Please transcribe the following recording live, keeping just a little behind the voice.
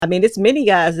I mean, it's many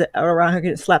guys that are around here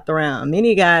getting slapped around.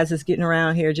 Many guys is getting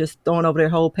around here just throwing over their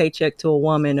whole paycheck to a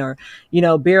woman, or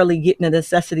barely getting the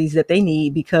necessities that they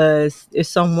need because it's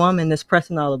some woman that's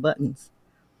pressing all the buttons.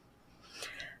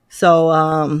 So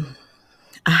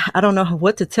I don't know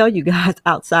what to tell you guys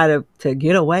outside of to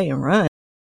get away and run.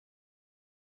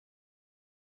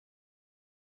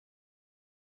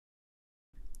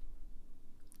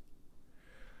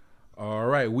 All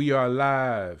right, we are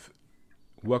live.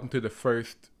 Welcome to the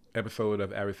first episode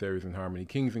of Adversaries in Harmony,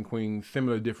 Kings and Queens,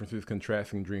 Similar Differences,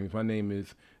 Contrasting Dreams. My name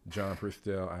is John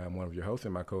Purstel. I am one of your hosts,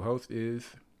 and my co-host is...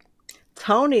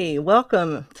 Toni,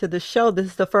 welcome to the show. This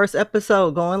is the first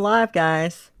episode going live,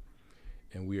 guys.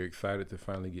 And we are excited to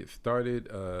finally get started.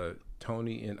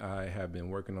 Toni and I have been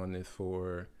working on this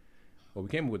we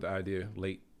came up with the idea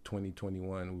late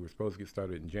 2021. We were supposed to get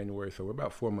started in January, so we're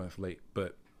about 4 months late,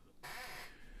 but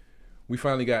we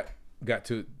finally got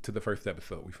to the first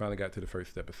episode. We finally got to the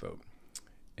first episode.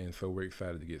 And so we're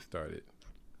excited to get started.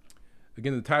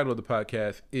 Again, the title of the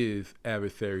podcast is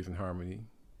Adversaries in Harmony,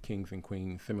 Kings and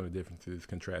Queens, Similar Differences,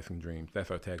 Contrasting Dreams.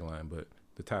 That's our tagline, but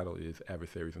the title is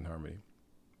Adversaries in Harmony.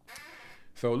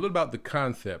 So a little about the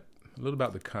concept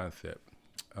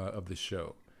of the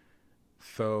show.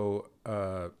 So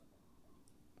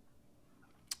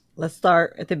let's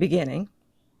start at the beginning.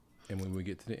 And when we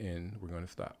get to the end, we're going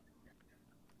to stop.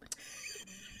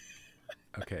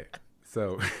 Okay,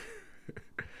 so why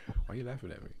are you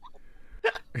laughing at me?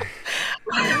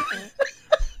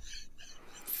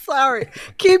 Sorry.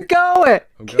 Keep going.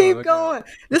 Keep going.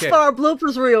 Okay. This is our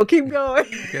bloopers reel. Keep going.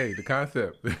 Okay, the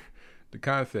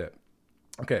concept.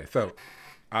 Okay, so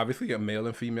obviously a male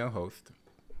and female host.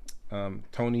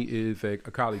 Toni is a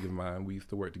colleague of mine. We used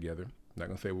to work together. I'm not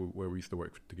going to say where we used to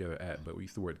work together at, but we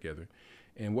used to work together.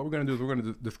 And what we're going to do is we're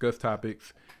going to discuss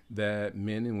topics that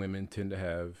men and women tend to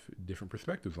have different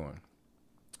perspectives on,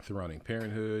 surrounding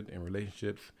parenthood and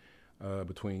relationships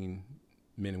between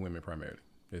men and women primarily.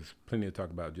 There's plenty to talk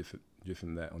about just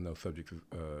in that, on those subjects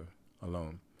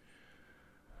alone.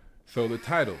 So the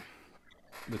title,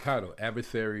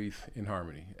 Adversaries in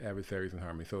Harmony.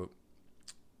 So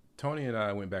Toni and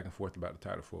I went back and forth about the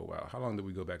title for a while. How long did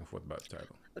we go back and forth about the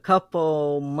title? A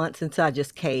couple months until I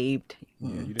just caved.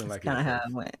 Yeah, you didn't like it. Kind of how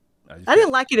it went. I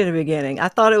didn't like it in the beginning. I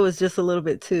thought it was just a little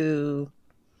bit too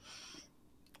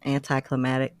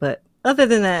anticlimactic. But other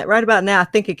than that, right about now, I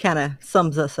think it kind of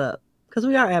sums us up because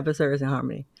we are adversaries in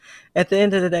harmony. At the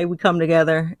end of the day, we come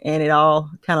together and it all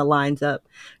kind of lines up.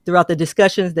 Throughout the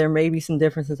discussions, there may be some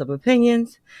differences of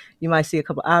opinions. You might see a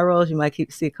couple eye rolls. You might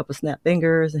see a couple snap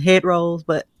fingers and head rolls,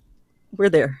 but we're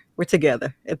there. We're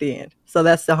together at the end. So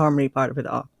that's the harmony part of it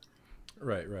all.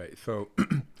 Right. So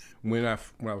when I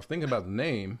was thinking about the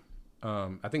name,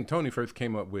 I think Toni first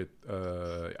came up with,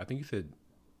 I think you said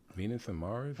Venus and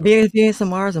Mars? Venus and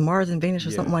Mars, or Mars and Venus,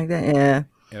 or something like that. Yeah.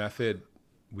 And I said,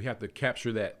 we have to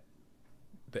capture that,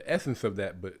 the essence of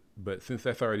that, but since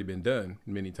that's already been done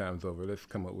many times over, let's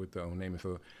come up with our own name. And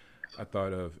so I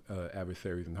thought of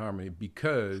Adversaries in Harmony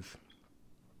because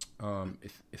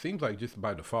it seems like just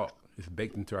by default, it's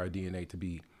baked into our DNA to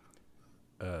be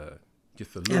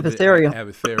just a little adversarial.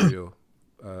 bit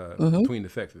adversarial between the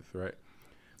sexes, right?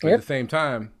 But at the same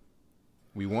time,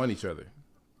 we want each other,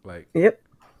 Yep.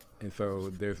 And so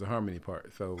there's the harmony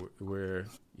part. So we're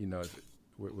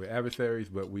adversaries,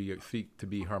 but we seek to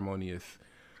be harmonious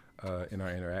in our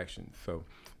interactions. So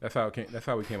that's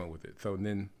how we came up with it. So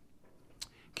then,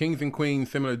 Kings and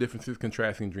Queens, Similar Differences,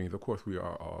 Contrasting Dreams. Of course, we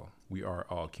are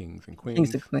all kings and queens.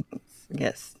 Kings and queens.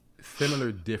 Yes.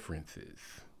 Similar differences.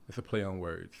 It's a play on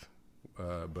words,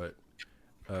 but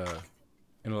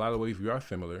in a lot of ways we are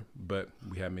similar, but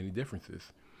we have many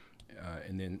differences,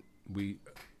 and then we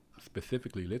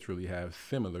specifically, literally, have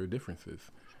similar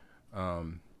differences,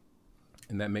 and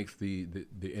that makes the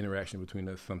interaction between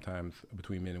us, sometimes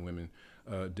between men and women,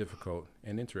 difficult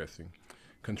and interesting.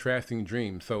 Contrasting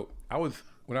dreams. So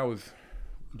when I was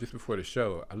just before the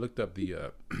show, I looked up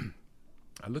the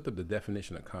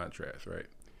definition of contrast, right?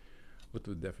 What's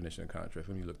the definition of contrast?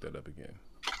 Let me look that up again.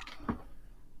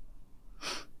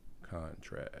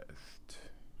 Contrast.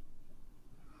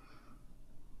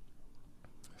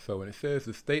 So when it says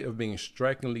the state of being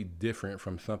strikingly different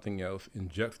from something else in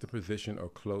juxtaposition or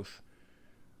close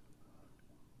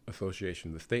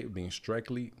association, the state of being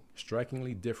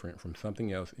strikingly different from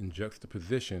something else in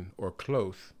juxtaposition or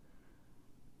close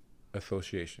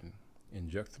association, in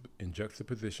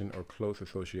juxtaposition or close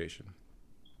association.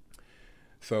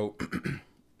 So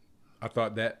I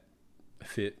thought that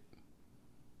fit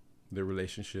the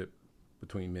relationship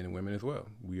between men and women as well.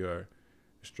 We are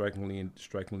strikingly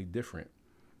different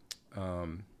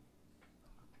from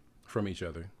each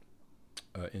other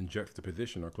in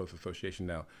juxtaposition or close association.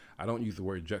 Now, I don't use the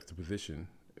word juxtaposition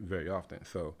very often,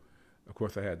 so of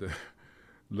course I had to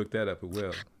look that up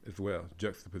as well,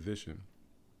 juxtaposition.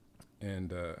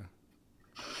 And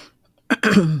let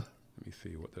me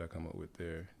see, what did I come up with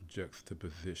there?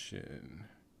 Juxtaposition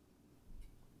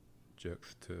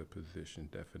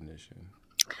definition.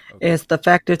 Okay, It's the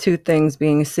fact of two things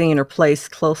being seen or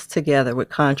placed close together with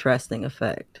contrasting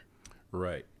effect.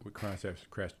 right. With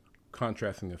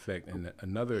contrasting effect, and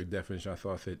another definition I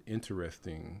saw said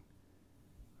interesting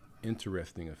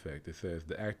effect. It says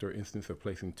the act or instance of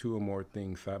placing two or more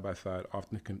things side by side,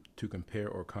 often to compare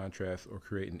or contrast or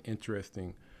create an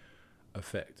interesting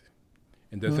effect.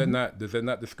 And Mm-hmm. does that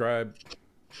not describe,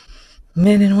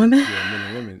 Men and women. yeah, men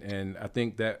and women? And I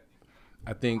think that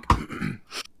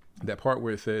part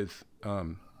where it says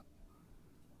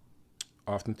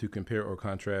often to compare or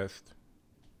contrast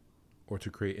or to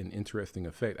create an interesting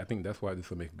effect, I think that's why this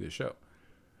will make a good show.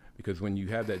 Because when you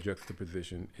have that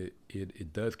juxtaposition,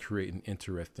 it does create an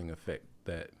interesting effect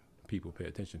that people pay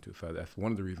attention to. So that's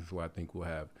one of the reasons why I think we'll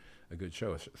have a good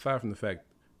show. Aside from the fact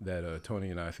that Tony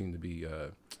and I seem to be,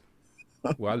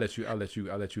 well, I'll let you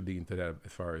lead into that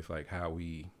as far as like how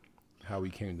we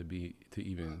came to be to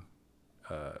even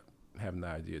uh, having the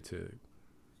idea to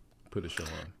put a show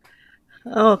on.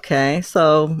 Okay,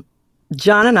 so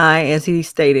John and I, as he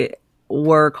stated,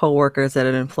 were co-workers at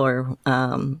an employer.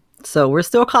 So we're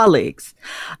still colleagues.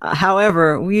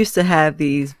 However, we used to have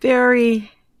these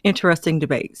very interesting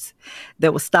debates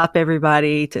that would stop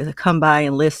everybody to come by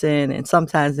and listen. And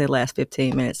sometimes they last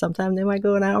 15 minutes. Sometimes they might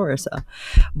go an hour or so.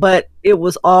 But it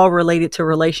was all related to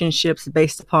relationships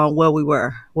based upon where we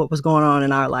were, what was going on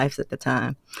in our lives at the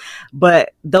time.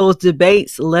 But those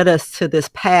debates led us to this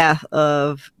path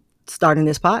of starting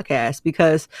this podcast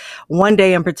because one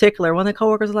day in particular, one of the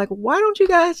coworkers was like, why don't you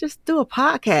guys just do a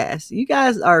podcast? You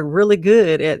guys are really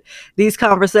good at these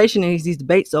conversations, these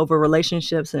debates over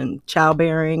relationships and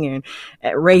childbearing and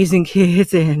at raising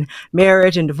kids and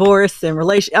marriage and divorce and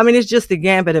relation. I mean, it's just the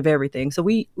gambit of everything. So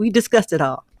we discussed it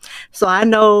all. So I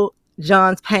know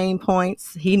John's pain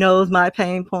points. He knows my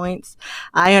pain points.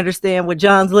 I understand what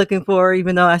John's looking for,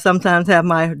 even though I sometimes have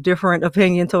my different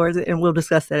opinion towards it, and we'll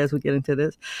discuss that as we get into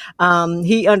this.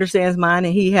 He understands mine,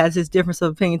 and he has his difference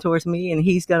of opinion towards me, and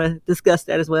he's going to discuss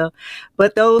that as well.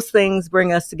 But those things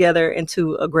bring us together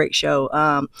into a great show.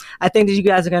 I think that you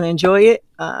guys are going to enjoy it.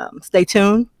 Stay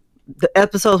tuned. The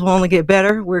episodes will only get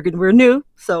better. We're new,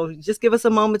 so just give us a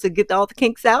moment to get all the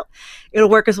kinks out. It'll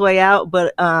work its way out,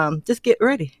 but just get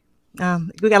ready.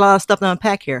 We got a lot of stuff to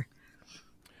unpack here.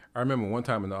 I remember one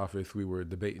time in the office we were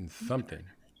debating something.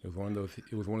 It was one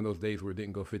of those days where it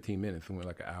didn't go 15 minutes and went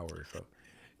like an hour or so.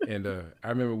 And I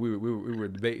remember we were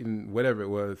debating whatever it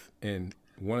was, and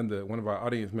one of our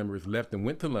audience members left and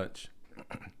went to lunch,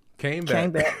 came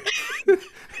Came back, back.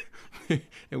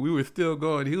 and we were still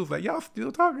going. He was like, "Y'all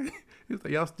still talking?" He was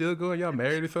like, "Y'all still going? Y'all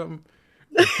married or something?"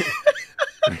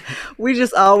 We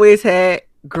just always had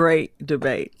great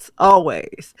debates,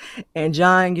 always. And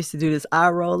John used to do this eye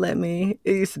roll at me.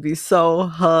 It used to be so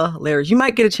hilarious. You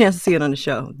might get a chance to see it on the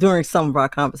show during some of our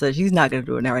conversations. He's not going to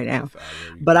do it now right now, This eye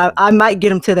roll you but talking I about? might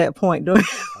get him to that point during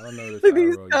I don't know this eye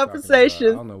these roll you talking about. I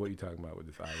conversations. don't know what you talking about with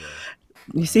this eye roll.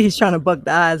 You I see, don't he's know. trying to buck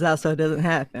the eyes out so it doesn't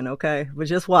happen. Okay, but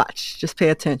just watch, just pay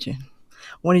attention.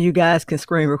 One of you guys can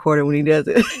screen record it when he does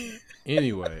it.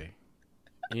 Anyway,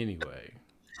 anyway,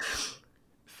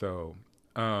 so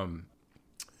um,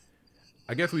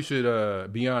 I guess we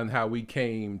should beyond how we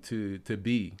came to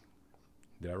be.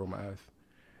 Did I roll my eyes?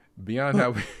 Beyond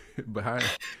how we behind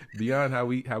beyond how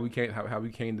we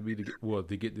came to be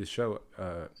to get this show.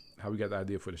 How we got the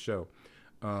idea for the show.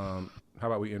 How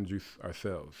about we introduce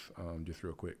ourselves just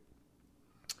real quick?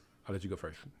 I'll let you go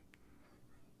first.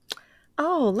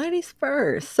 Oh, ladies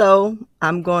first. So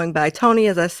I'm going by Tony,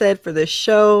 as I said, for this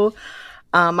show.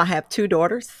 I have two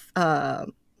daughters.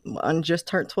 One just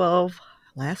turned 12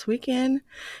 last weekend.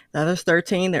 The other's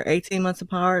 13. They're 18 months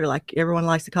apart. Like everyone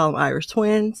likes to call them Irish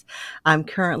twins. I'm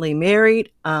currently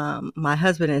married. My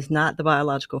husband is not the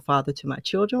biological father to my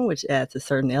children, which adds a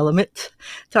certain element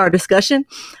to our discussion.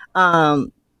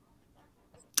 Um,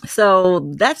 so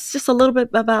that's just a little bit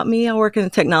about me. I work in the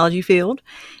technology field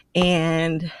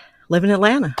and live in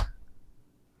Atlanta.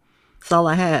 That's all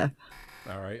I have.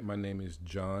 All right, my name is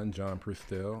John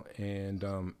Pristel, and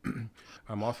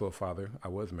I'm also a father. I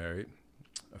was married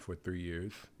for 3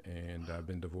 years, and I've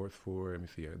been divorced for. Let me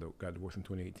see. I got divorced in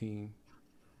 2018.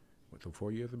 What, so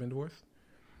 4 years I've been divorced.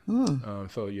 Hmm.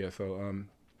 So yeah,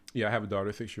 I have a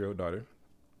daughter, 6-year-old daughter,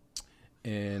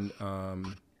 and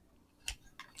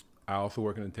I also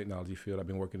work in the technology field. I've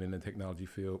been working in the technology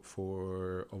field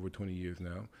for over 20 years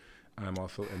now. I'm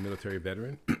also a military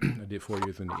veteran. I did 4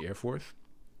 years in the Air Force.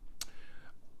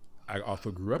 I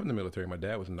also grew up in the military. My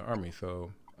dad was in the Army,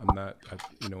 so I'm not.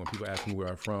 When people ask me where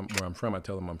I'm from, I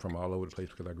tell them I'm from all over the place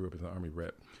because I grew up as an Army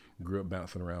rep. Grew up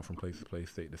bouncing around from place to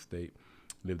place, state to state.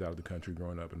 Lived out of the country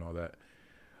growing up and all that.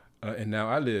 And now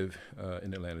I live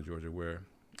in Atlanta, Georgia, where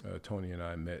Tony and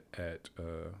I met at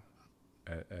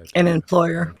An an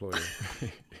employer. employer.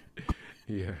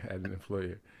 Yeah, at an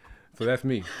employer. So that's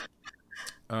me.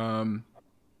 Um,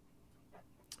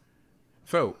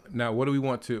 so now, what do we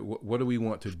want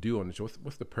to do on the show?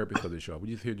 What's the purpose of the show? Are we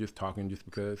just here just talking just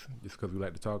because we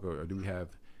like to talk, or do we have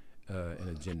an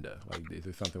agenda? Like, is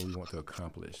there something we want to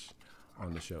accomplish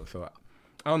on the show? So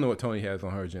I don't know what Tony has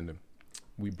on her agenda.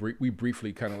 We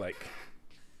briefly kind of like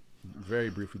very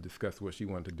briefly discussed what she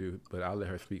wanted to do, but I'll let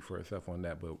her speak for herself on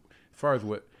that. But as far as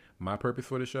what my purpose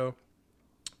for the show,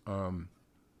 um,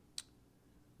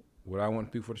 what I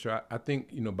want to do for the show, I think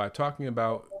by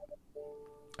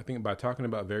talking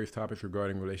about various topics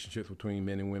regarding relationships between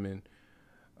men and women,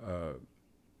 uh,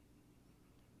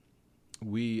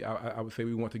 I would say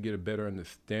we want to get a better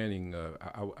understanding.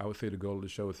 I would say the goal of the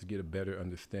show is to get a better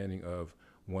understanding of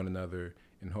one another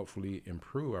and hopefully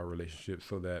improve our relationships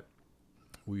so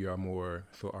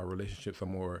our relationships are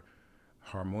more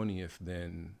harmonious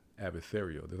than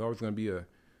adversarial. There's always going to be a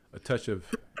touch of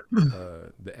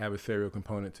the adversarial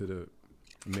component to the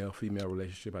male female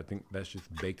relationship. I think that's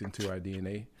just baked into our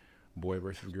DNA. Boy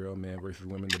versus girl, man versus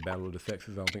women, the battle of the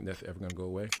sexes. I don't think that's ever going to go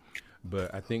away.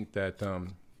 But I think that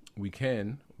we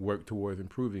can work towards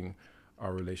improving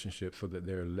our relationships so that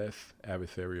they're less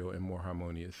adversarial and more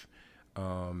harmonious.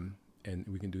 And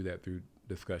we can do that through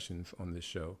discussions on this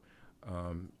show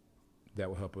um, that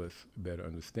will help us better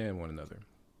understand one another.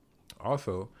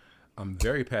 Also, I'm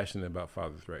very passionate about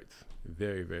fathers' rights.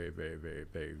 Very, very, very, very,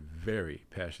 very, very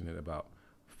passionate about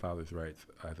fathers' rights.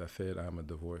 As I said, I'm a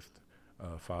divorced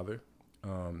father.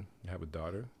 I have a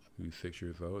daughter who's 6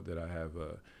 years old that I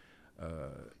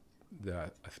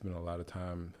spend a lot of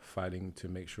time fighting to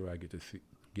make sure I get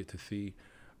to see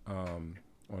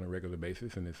on a regular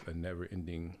basis, and it's a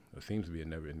never-ending. It seems to be a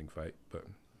never-ending fight, but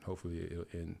hopefully it'll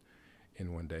end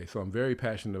in one day. So I'm very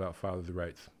passionate about fathers'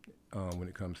 rights when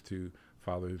it comes to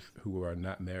fathers who are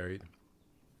not married,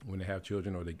 when they have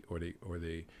children, or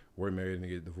they were married and they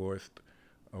get divorced,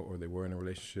 or they were in a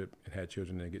relationship and had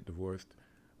children and they get divorced,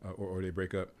 or they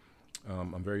break up.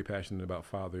 I'm very passionate about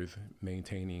fathers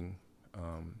maintaining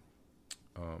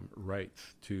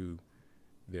rights to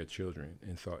their children,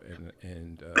 and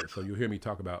so you'll hear me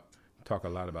talk a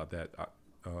lot about that. I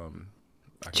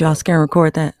Did can y'all talk. scan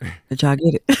record that? Did y'all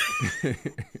get it?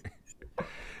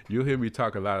 You'll hear me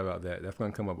talk a lot about that. That's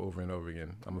going to come up over and over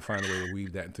again. I'm gonna find a way to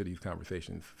weave that into these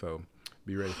conversations. So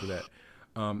be ready for that.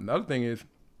 The other thing is,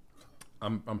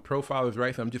 I'm pro father's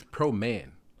rights. I'm just pro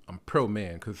man. I'm pro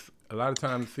man because a lot of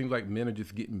times it seems like men are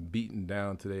just getting beaten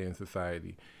down today in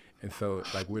society, and so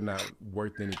like we're not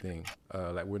worth anything.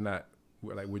 Like we're not.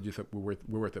 We're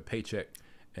worth a paycheck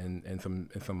and some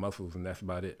muscles, and that's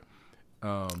about it.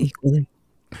 Um, Equally.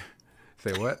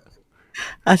 Say what?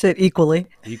 I said equally.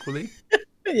 Equally?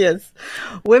 Yes.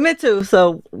 Women too.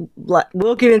 So like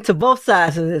we'll get into both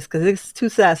sides of this because it's two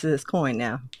sides of this coin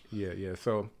now. Yeah, yeah.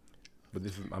 So, but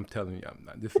I'm telling you,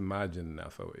 this is my agenda now.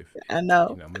 So I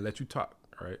know. I'm gonna let you talk.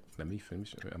 All right, let me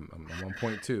finish. I'm on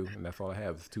point two, and that's all I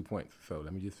have is 2 points. So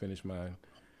let me just finish my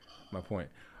point.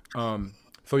 Um,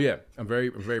 so yeah, I'm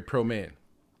very pro man.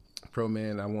 Pro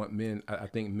man. I want men. I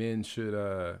think men should.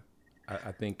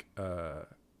 I think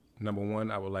number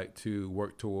one, I would like to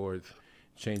work towards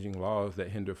changing laws that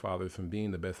hinder fathers from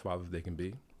being the best fathers they can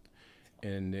be.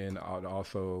 And then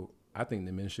I think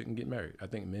that men shouldn't get married. I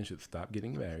think men should stop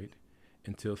getting married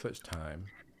until such time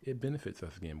it benefits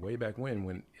us again. Way back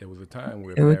when there was a time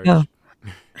where Here we go.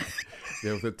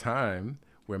 there was a time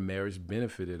where marriage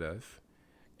benefited us,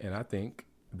 and I think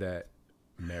that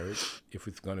marriage, if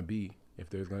there's going to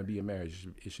be a marriage,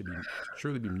 it should be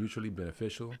truly be mutually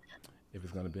beneficial. If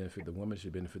it's going to benefit the woman, it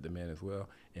should benefit the man as well.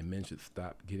 And men should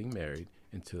stop getting married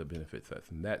until it benefits us.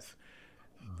 And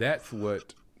that's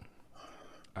what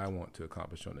I want to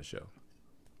accomplish on the show.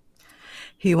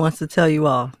 He wants to tell you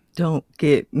all, don't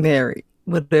get married.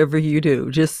 Whatever you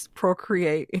do, just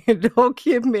procreate and don't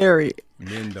get married.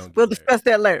 Men don't We'll get married. discuss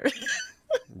that later.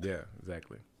 Yeah,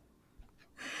 exactly.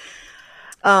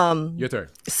 Um, Your turn.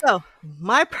 so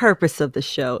my purpose of the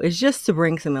show is just to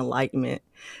bring some enlightenment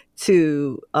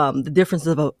to the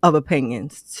differences of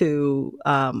opinions to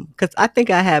because I think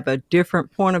I have a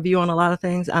different point of view on a lot of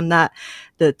things. I'm not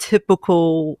the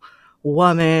typical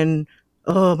woman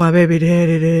Oh, my baby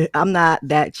daddy did. I'm not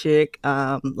that chick.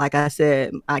 Like I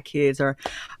said, my kids are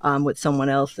with someone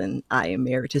else, and I am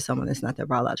married to someone that's not their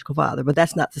biological father. But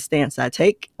that's not the stance I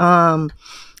take.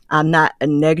 I'm not a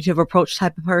negative approach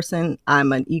type of person.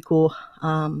 I'm an equal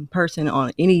person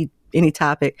on any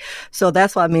topic. So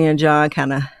that's why me and John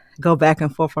kind of go back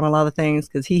and forth on a lot of things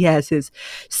because he has his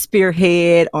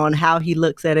spearhead on how he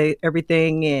looks at it,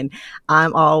 everything, and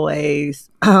I'm always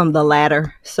the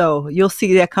latter. So you'll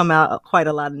see that come out quite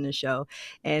a lot in the show.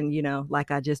 And, like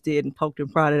I just did and poked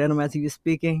and prodded at him as he was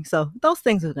speaking. So those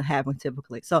things are going to happen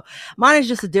typically. So mine is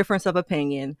just a difference of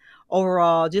opinion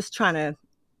overall, just trying to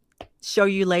show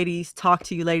you ladies, talk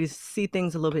to you ladies, see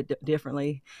things a little bit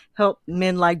differently, help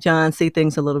men like John see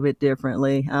things a little bit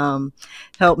differently,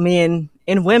 help men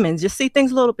and women just see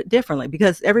things a little bit differently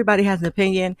because everybody has an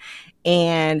opinion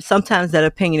and sometimes that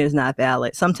opinion is not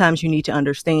valid. Sometimes you need to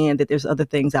understand that there's other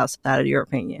things outside of your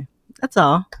opinion. That's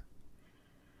all.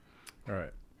 All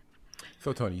right.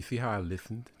 So Tony, you see how I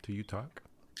listened to you talk?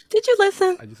 Did you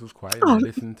listen? I just was quiet and Oh,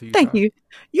 listened to you thank talk. you.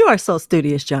 You are so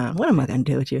studious, John. What am I See, going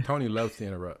to do with you? Tony loves to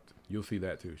interrupt. You'll see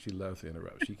that too. She loves to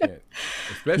interrupt. She can't,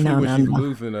 especially No, when no, she's no.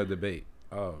 losing a debate.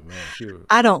 Oh man,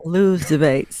 I don't lose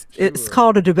debates. she It's will,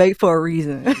 called a debate for a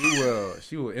reason.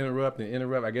 she will interrupt and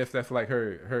interrupt. I guess that's like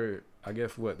her. I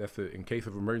guess what that's in case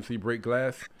of emergency break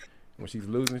glass. When she's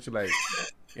losing, she like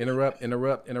interrupt,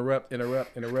 interrupt, interrupt,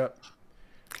 interrupt, interrupt.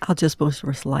 I'll just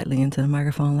whisper slightly into the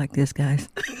microphone like this, guys.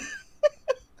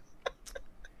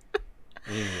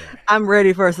 Anyway, I'm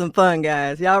ready for some fun,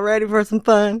 guys. Y'all ready for some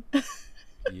fun?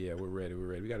 yeah, we're ready. We're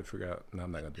ready. We got to figure out. No,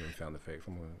 I'm not gonna do any sound effects.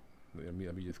 I'm gonna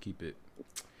let me just keep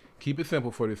it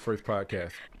simple for this first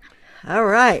podcast. All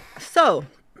right. So,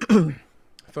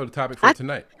 So the topic for I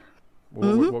tonight. What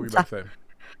mhm. were you about to say?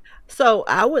 So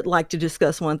I would like to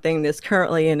discuss one thing that's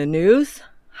currently in the news.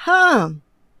 Huh.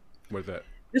 What is that?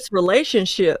 This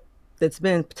relationship that's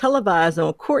been televised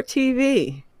on court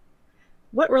TV.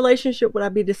 What relationship would I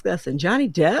be discussing? Johnny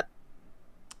Depp?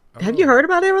 Have you Oh, heard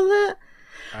about any of that?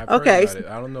 I've heard Okay. about it.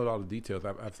 I don't know all the details.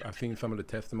 I've seen some of the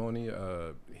testimony.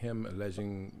 Him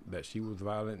alleging that she was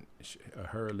violent,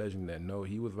 her alleging that no,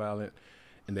 he was violent,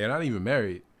 and they're not even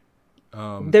married.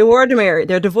 Um, They were married.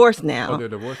 They're divorced oh, now. they're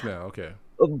divorced now. Okay.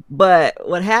 But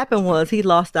what happened was he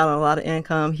lost out on a lot of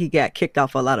income. He got kicked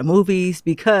off a lot of movies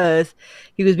because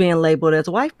he was being labeled as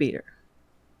a wife beater.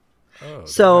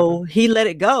 Oh, that happened. So he let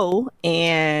it go,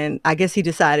 and I guess he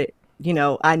decided,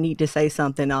 I need to say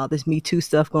something. All this Me Too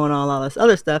stuff going on, all this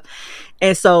other stuff,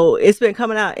 and so it's been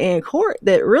coming out in court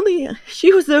that really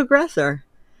she was the aggressor.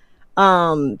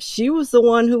 She was the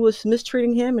one who was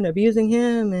mistreating him and abusing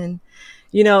him, and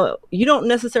you don't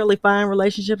necessarily find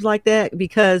relationships like that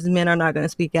because men are not going to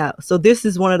speak out. So this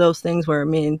is one of those things where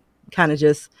men kind of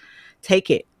just take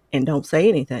it and don't say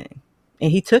anything,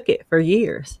 and he took it for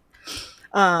years.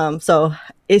 So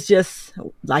it's just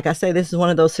like I say, this is one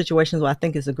of those situations where I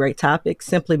think it's a great topic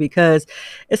simply because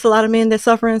it's a lot of men that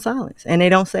suffer in silence and they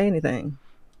don't say anything.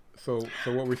 So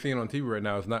what we're seeing on TV right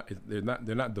now is not. They're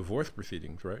not divorce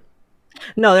proceedings, right?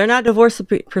 No, they're not divorce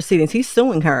proceedings. He's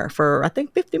suing her for I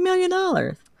think $50 million.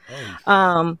 Oh, he's suing.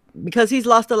 Because he's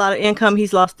lost a lot of income.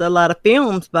 He's lost a lot of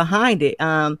films behind it.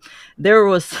 There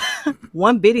was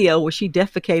one video where she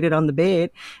defecated on the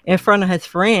bed in front of his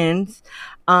friends,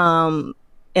 um,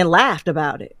 and laughed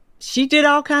about it. She did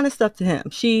all kind of stuff to him.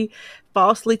 She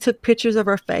falsely took pictures of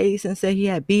her face and said he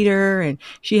had beat her, and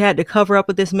she had to cover up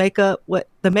with this makeup. What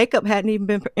the makeup hadn't even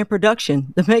been in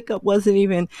production. The makeup wasn't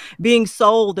even being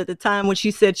sold at the time when she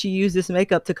said she used this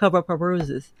makeup to cover up her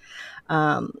bruises.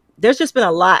 There's just been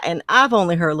a lot, and I've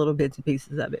only heard little bits and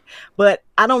pieces of it. But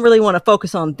I don't really want to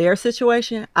focus on their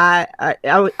situation. I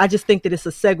just think that it's a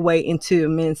segue into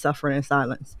men suffering in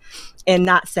silence and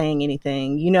not saying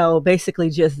anything. Basically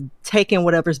just taking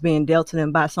whatever's being dealt to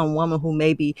them by some woman who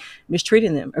may be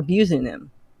mistreating them, abusing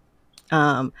them.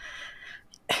 Um,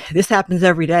 this happens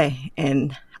every day,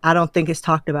 and I don't think it's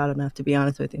talked about enough, to be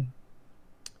honest with you.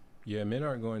 Yeah, men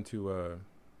aren't going to.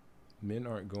 Men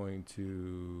aren't going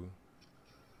to.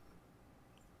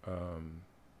 Um,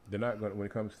 they're not going when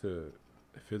it comes to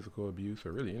physical abuse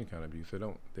or really any kind of abuse. They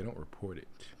don't report it.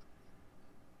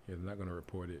 Yeah, they're not going to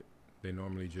report it. They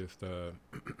normally just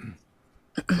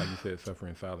like you said, suffer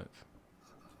in silence.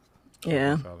 Suffer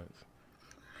in Yeah. silence.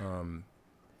 Um,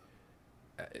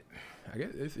 I, I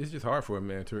guess it's just hard for a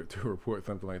man to report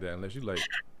something like that unless you like.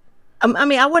 I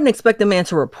mean, I wouldn't expect a man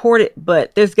to report it,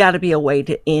 but there's got to be a way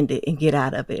to end it and get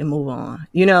out of it and move on.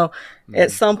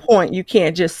 At Mm-hmm. some point, you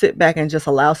can't just sit back and just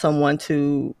allow someone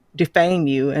to defame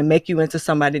you and make you into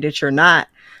somebody that you're not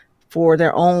for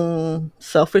their own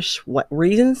selfish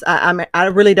reasons. I mean, I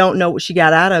really don't know what she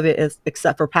got out of it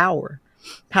except for power.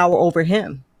 power over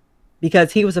him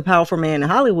because he was a powerful man in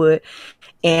Hollywood.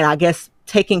 And I guess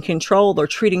taking control or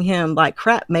treating him like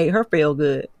crap made her feel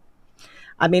good.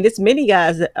 I mean, it's many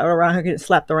guys that are around here getting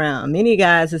slapped around. Many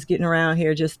guys that's getting around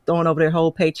here just throwing over their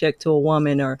whole paycheck to a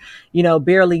woman or,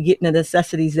 barely getting the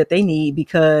necessities that they need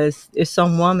because it's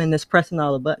some woman that's pressing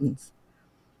all the buttons.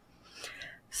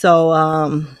 So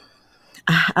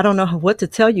I don't know what to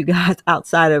tell you guys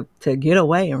outside of to get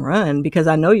away and run because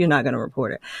I know you're not going to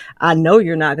report it. I know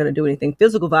you're not going to do anything.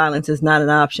 Physical violence is not an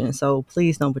option. So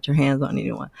please don't put your hands on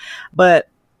anyone. But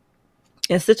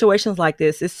in situations like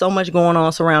this, there's so much going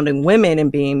on surrounding women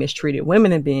and being mistreated,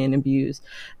 women and being abused,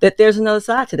 that there's another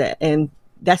side to that. And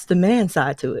that's the man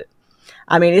side to it.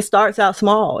 I mean, it starts out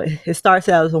small. It starts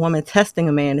out as a woman testing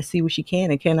a man to see what she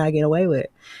can and cannot get away with.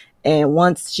 And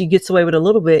once she gets away with a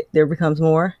little bit, there becomes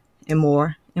more and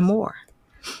more and more.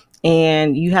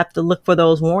 And you have to look for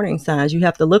those warning signs. You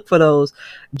have to look for those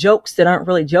jokes that aren't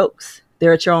really jokes.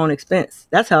 They're at your own expense.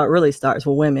 That's how it really starts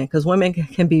with women because women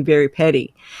can be very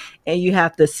petty. And you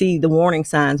have to see the warning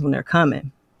signs when they're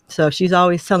coming. So if she's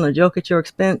always telling a joke at your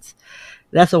expense,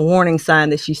 that's a warning sign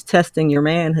that she's testing your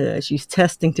manhood. She's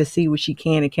testing to see what she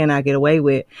can and cannot get away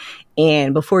with.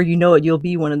 And before you know it, you'll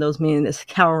be one of those men that's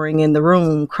cowering in the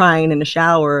room, crying in the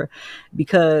shower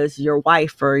because your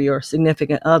wife or your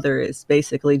significant other is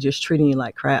basically just treating you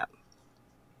like crap.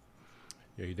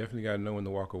 Yeah, you definitely got to know when to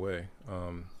walk away,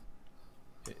 and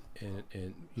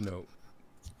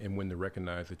and when to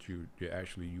recognize that you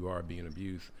are being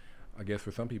abused. I guess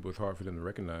for some people it's hard for them to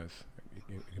recognize.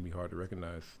 It can be hard to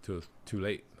recognize till it's too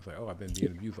late. It's like, oh, I've been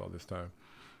being abused all this time,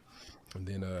 and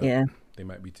then Yeah. they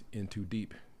might be in too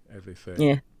deep, as they say.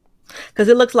 Yeah. Because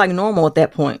it looks like normal at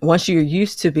that point. Once you're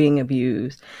used to being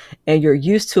abused and you're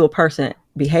used to a person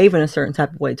behaving a certain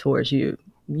type of way towards you,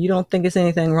 you don't think it's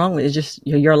anything wrong with it. It's just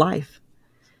your life.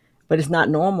 But it's not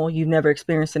normal. You've never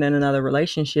experienced it in another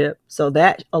relationship. So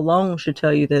that alone should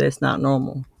tell you that it's not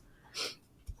normal.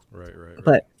 Right, right,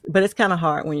 right. But it's kind of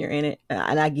hard when you're in it.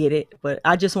 And I get it. But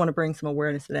I just want to bring some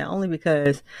awareness to that only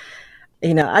because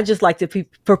I just like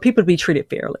for people to be treated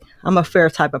fairly. I'm a fair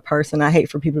type of person. I hate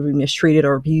for people to be mistreated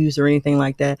or abused or anything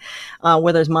like that,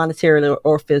 whether it's monetarily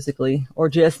or physically or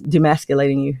just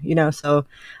demasculating you, So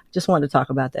just wanted to talk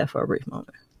about that for a brief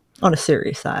moment on a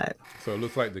serious side. So it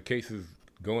looks like the case is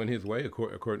going his way,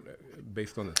 according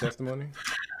based on the testimony.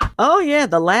 Oh yeah,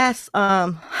 the last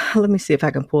let me see if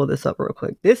I can pull this up real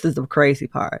quick. This is the crazy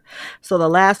part. So the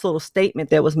last little statement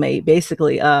that was made,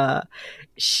 basically, he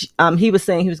was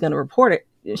saying he was going to report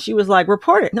it. She was like,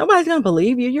 "Report it. Nobody's going to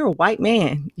believe you. You're a white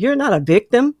man. You're not a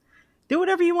victim. Do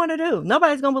whatever you want to do.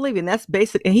 Nobody's going to believe you." And that's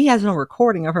basic. And he has no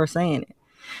recording of her saying it.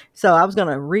 So I was going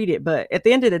to read it, but at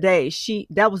the end of the day,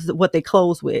 that was what they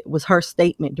closed with was her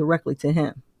statement directly to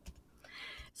him.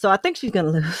 So I think she's going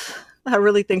to lose. I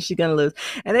really think she's going to lose.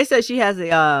 And they said she has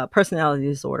a personality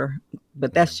disorder,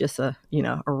 but that's just a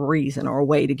reason or a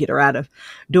way to get her out of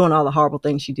doing all the horrible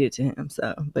things she did to him.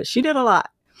 So, but she did a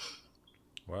lot.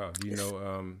 Wow. Do you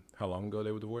know how long ago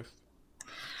they were divorced?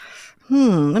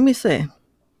 Let me see.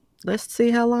 Let's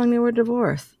see how long they were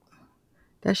divorced.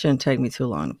 That shouldn't take me too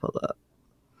long to pull up.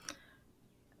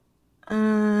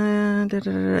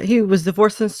 He was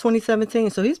divorced since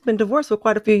 2017, so he's been divorced for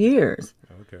quite a few years.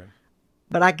 Okay.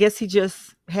 But I guess he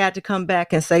just had to come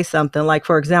back and say something. Like,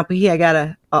 for example, he had got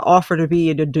a offer to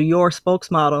be the Dior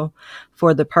spokesmodel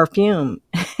for the perfume.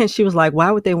 And she was like,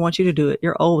 why would they want you to do it?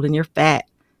 You're old and you're fat.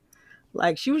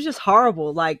 Like, she was just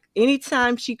horrible. Like,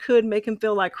 anytime she could make him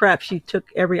feel like crap, she took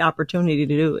every opportunity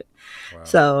to do it. Wow.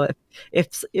 So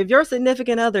if your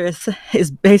significant other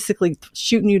is basically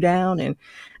shooting you down and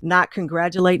not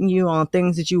congratulating you on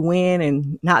things that you win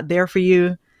and not there for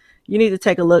you, you need to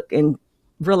take a look and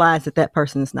realize that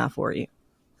person is not for you.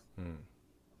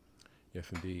 Yes,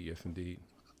 indeed. Yes, indeed.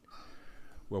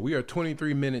 Well, we are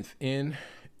 23 minutes in,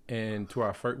 and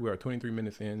we are 23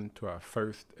 minutes into our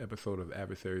first episode of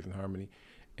Adversaries in Harmony.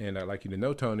 And I'd like you to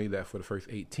know, Toni, that for the first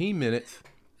 18 minutes,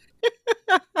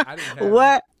 I didn't have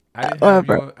What? I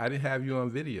didn't have you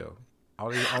on video.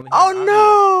 Only had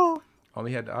no!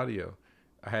 Only had the audio.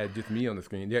 I had just me on the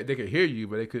screen. They could hear you,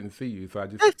 but they couldn't see you. So I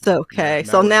just. That's okay.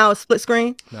 So now it's split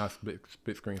screen? Now it's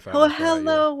split screen. Oh,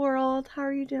 hello, world. How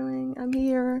are you doing? I'm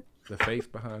here. The face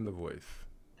behind the voice.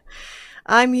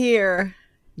 I'm here.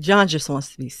 John just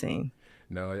wants to be seen.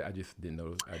 No, I just didn't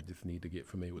know. I just need to get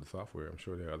familiar with the software. I'm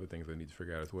sure there are other things I need to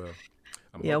figure out as well.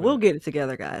 We'll get it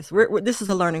together, guys. This is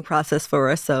a learning process for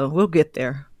us, so we'll get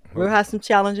there. We'll have some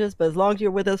challenges, but as long as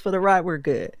you're with us for the ride, we're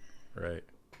good. Right.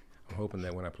 I'm hoping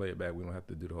that when I play it back, we don't have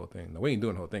to do the whole thing. No, we ain't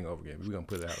doing the whole thing over again. We're going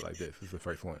to put it out like this. This is the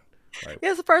first one. Like, Yeah,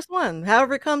 it's the first one.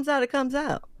 However it comes out, it comes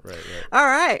out. right, right. All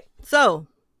right. So,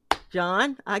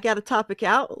 John, I got a topic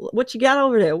out. What you got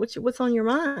over there? What's on your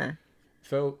mind?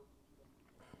 So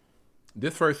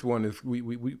this first one is we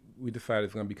decided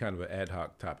it's gonna be kind of an ad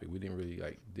hoc topic. We didn't really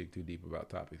like dig too deep about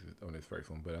topics on this first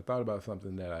one, but I thought about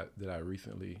something that I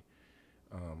recently,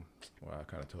 well, I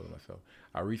kind of told myself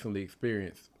I recently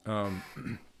experienced. I'm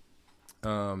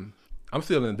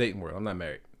still in the dating world. I'm not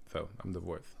married, so I'm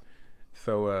divorced.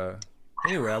 So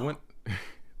anyway, I went.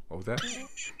 What was that?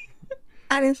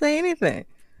 I didn't say anything.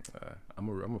 I'm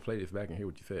gonna play this back and hear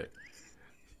what you said.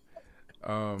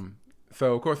 Um,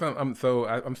 so of course I'm still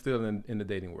in the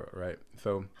dating world, right?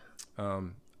 So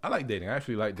I like dating. I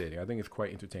actually like dating. I think it's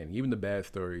quite entertaining. Even the bad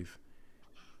stories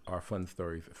are fun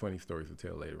stories, funny stories to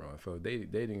tell later on. So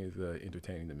dating is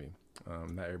entertaining to me.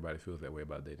 Not everybody feels that way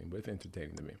about dating, but it's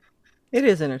entertaining to me. It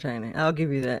is entertaining. I'll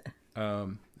give you that.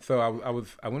 So I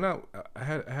went out. I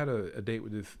had a date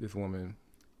with this woman,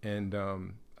 and I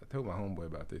told my homeboy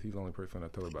about this. He's the only person I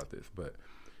told about this. But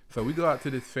so we go out to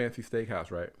this fancy steakhouse,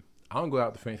 right? I don't go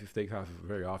out to fancy steakhouses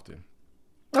very often.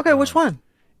 Okay, which one?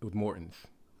 It was Morton's.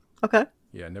 Okay.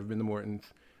 Yeah, I've never been to Morton's.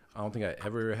 I don't think I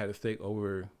ever had a steak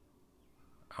over,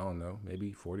 I don't know,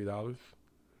 maybe $40.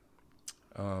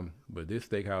 But this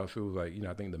steakhouse, it was like,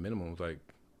 I think the minimum was like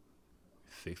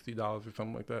 $60 or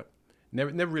something like that.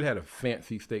 Never really had a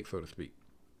fancy steak, so to speak.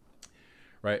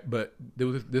 Right, but there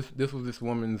was this was this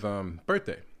woman's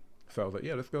birthday, so I was like,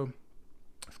 yeah, let's go.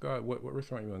 Let's go out. What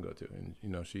restaurant you want to go to?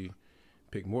 And she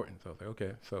picked Morton. So I was like,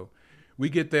 okay. So we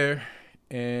get there,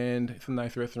 and it's a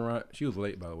nice restaurant. She was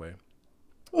late, by the way,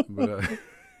 but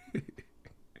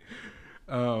it's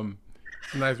a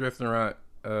nice restaurant.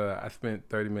 I spent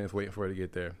 30 minutes waiting for her to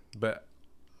get there, but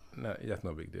no, that's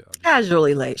no big deal.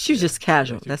 Casually late. She's just Yeah,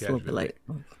 casual. she was That's a little bit casually late.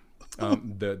 late.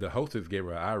 The hostess gave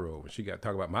her an eye roll when she got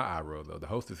talking about my eye roll though. The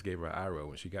hostess gave her an eye roll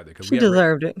when she got there because She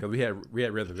deserved it. we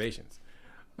had reservations.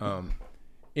 Um,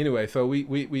 anyway, so we're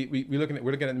looking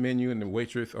at the menu, and the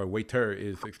waitress or waiter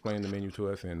is explaining the menu to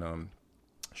us, and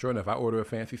sure enough, I order a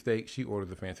fancy steak. She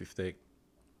orders a fancy steak,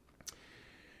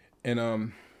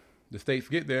 and the steaks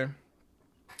get there,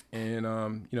 and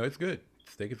it's good.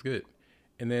 Steak is good,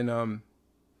 and then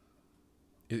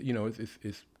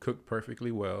it's cooked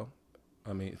perfectly well.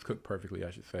 I mean, it's cooked perfectly,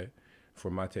 I should say, for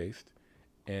my taste.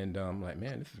 And I'm like,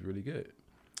 man, this is really good.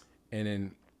 And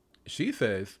then she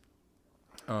says,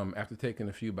 after taking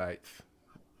a few bites,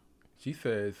 she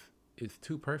says it's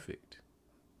too perfect.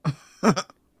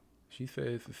 She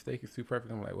says the steak is too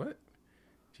perfect. I'm like, what?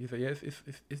 She said, yes, it's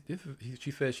this is.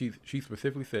 She said she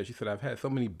specifically said she said I've had so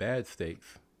many bad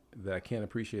steaks that I can't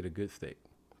appreciate a good steak,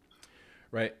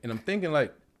 right? And I'm thinking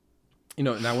like,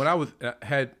 now when I was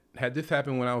had this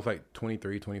happened when I was like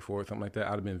 23, 24, something like that,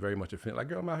 I'd have been very much offended. Like,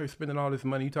 girl, I'm out here spending all this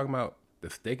money. You talking about the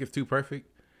steak is too perfect?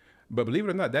 But believe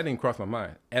it or not, that didn't cross my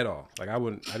mind at all. Like I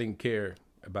didn't care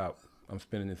about I'm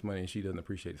spending this money and she doesn't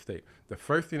appreciate the steak. The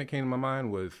first thing that came to my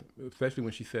mind was, especially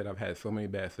when she said I've had so many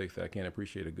bad steaks that I can't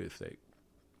appreciate a good steak.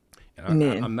 And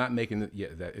Men. I'm not making it. Yeah,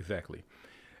 that exactly.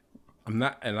 I'm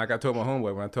not. And like I told my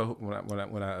homeboy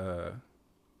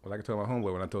like I told my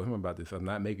homeboy when I told him about this, I'm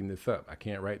not making this up. I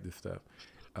can't write this stuff.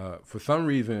 For some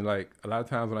reason, like a lot of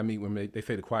times when I meet women, they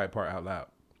say the quiet part out loud.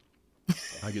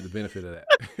 I get the benefit of that.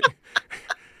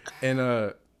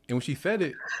 And when she said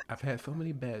it, I've had so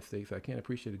many bad steaks. I can't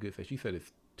appreciate a good steak. She said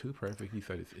it's too perfect. She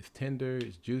said it's tender,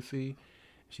 it's juicy.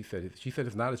 She said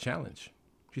it's not a challenge.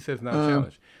 She said it's not a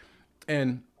challenge.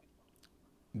 And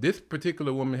this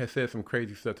particular woman has said some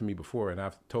crazy stuff to me before, and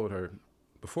I've told her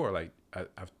before, like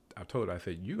I've told her, I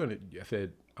said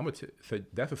said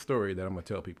that's a story that I'm gonna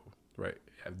tell people, right?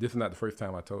 This is not the first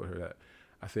time I told her that.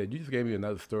 I said, you just gave me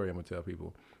another story I'm gonna tell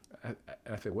people.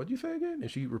 I said, what'd you say again? And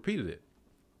she repeated it.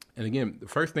 And again, the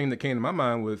first thing that came to my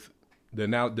mind was the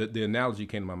analogy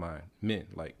came to my mind. Men,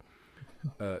 like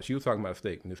she was talking about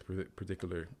steak in this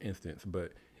particular instance,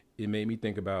 but it made me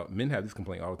think about men have this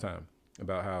complaint all the time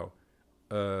about how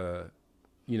a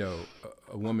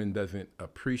woman doesn't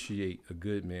appreciate a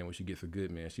good man when she gets a good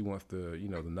man. She wants the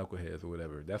knuckleheads or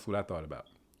whatever. That's what I thought about,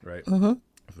 right? Mm-hmm.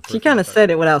 That's the She first thing kind I of thought. said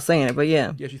it without saying it, but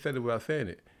yeah. Yeah, she said it without saying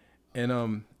it,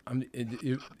 and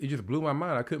it just blew my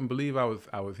mind. I couldn't believe I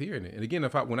was hearing it. And again,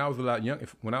 when I was a lot younger,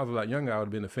 I would have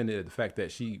been offended at the fact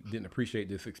that she didn't appreciate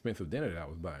this expensive dinner that I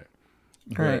was buying.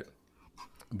 Right.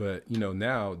 But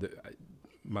now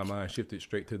my mind shifted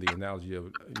straight to the analogy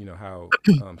of how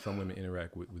some women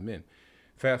interact with men.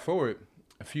 Fast forward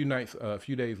a few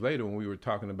days later, when we were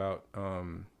talking about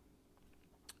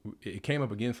it came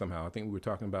up again somehow. I think we were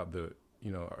talking about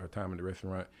our time in the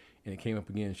restaurant, and it came up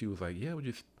again. She was like, "Yeah,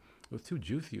 it was too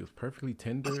juicy. It was perfectly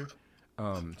tender."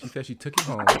 She said she took it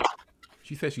home.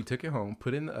 She said she took it home,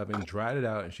 put it in the oven, dried it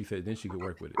out, and she said then she could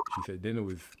work with it. She said then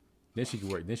she could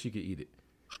work, then she could eat it.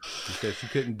 She said she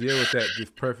couldn't deal with that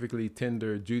just perfectly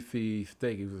tender, juicy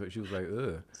steak. She was like,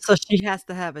 ugh. So she has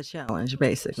to have a challenge, She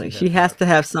basically. has She to has have, to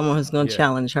have someone who's going to yeah,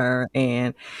 challenge her.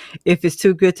 And if it's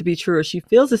too good to be true, or she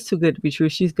feels it's too good to be true,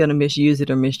 she's going to misuse it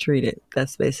or mistreat it.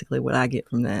 That's basically what I get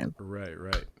from that. right,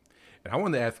 right. And I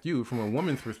wanted to ask you, from a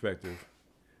woman's perspective,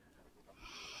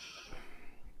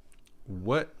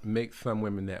 what makes some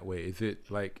women that way? Is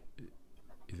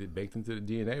it baked into the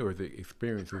DNA, or is it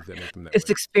experiences that make them that It's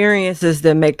way? experiences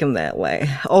that make them that way.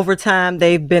 Over time,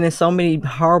 they've been in so many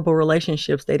horrible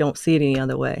relationships, they don't see it any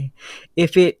other way.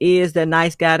 If it is that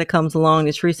nice guy that comes along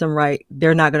and treats them right,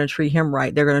 they're not going to treat him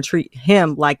right. They're going to treat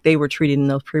him like they were treated in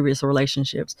those previous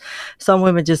relationships. Some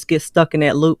women just get stuck in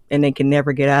that loop and they can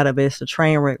never get out of it. It's a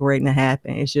train wreck waiting to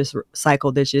happen. It's just a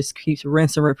cycle that just keeps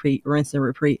rinse and repeat.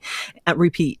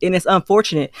 And it's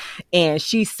unfortunate. And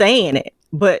she's saying it,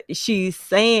 but she's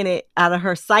saying it out of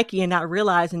her psyche and not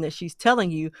realizing that she's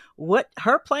telling you what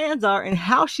her plans are and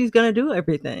how she's going to do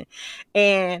everything.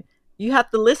 And you have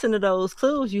to listen to those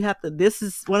clues. You have to, this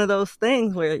is one of those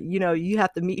things where, you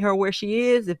have to meet her where she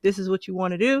is if this is what you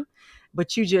want to do.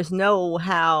 But you just know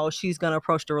how she's going to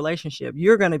approach the relationship.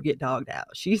 You're going to get dogged out.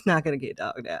 She's not going to get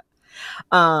dogged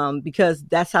out, because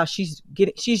that's how she's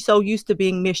getting. She's so used to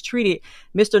being mistreated.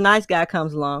 Mr. Nice Guy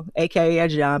comes along, aka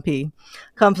John P,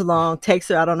 comes along, takes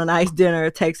her out on a nice dinner,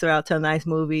 takes her out to a nice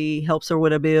movie, helps her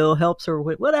with a bill, helps her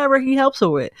with whatever he helps her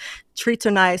with, treats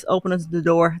her nice, opens the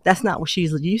door. That's not what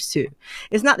she's used to.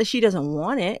 It's not that she doesn't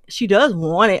want it. She does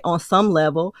want it on some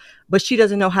level, but she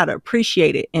doesn't know how to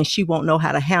appreciate it, and she won't know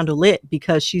how to handle it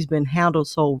because she's been handled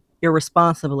so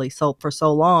irresponsibly so for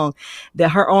so long that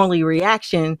her only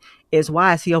reaction is,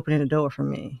 why is he opening the door for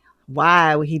me?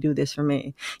 Why would he do this for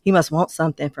me? He must want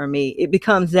something from me. It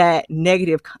becomes that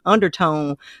negative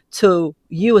undertone to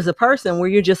you as a person where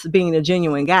you're just being a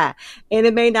genuine guy. And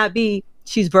it may not be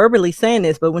she's verbally saying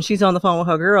this, but when she's on the phone with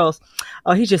her girls,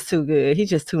 oh, he's just too good. He's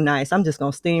just too nice. I'm just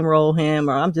going to steamroll him,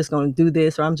 or I'm just going to do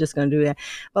this, or I'm just going to do that.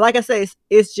 But like I say,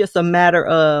 it's just a matter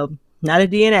of not a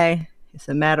DNA. It's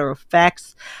a matter of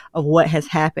facts of what has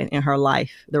happened in her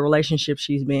life, the relationship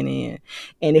she's been in.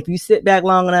 And if you sit back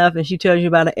long enough and she tells you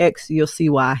about an ex, you'll see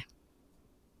why.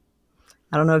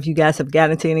 I don't know if you guys have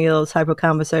gotten into any of those type of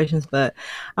conversations, but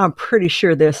I'm pretty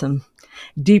sure there's some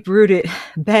deep rooted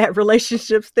bad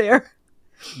relationships there.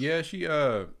 Yeah, she's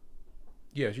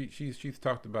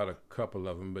talked about a couple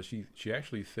of them, but she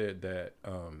actually said that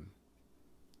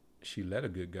she let a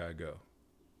good guy go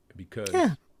Yeah.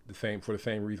 because the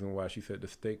same reason why she said the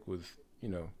steak was,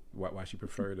 why she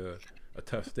preferred a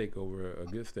tough steak over a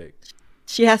good steak.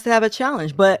 She has to have a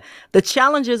challenge, but the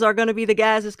challenges are going to be the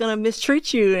guys that's going to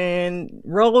mistreat you and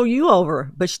roll you over.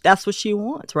 But that's what she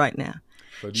wants right now.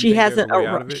 So do you She think there's a hasn't. way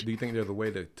out of it? Do you think there's a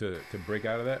way to break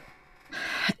out of that?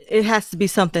 It has to be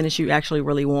something that you actually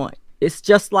really want. It's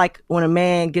just like when a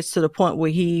man gets to the point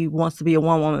where he wants to be a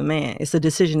one woman man. It's a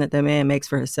decision that the man makes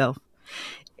for himself.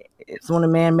 It's when a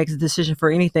man makes a decision for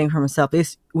anything for himself.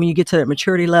 It's when you get to that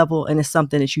maturity level and it's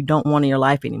something that you don't want in your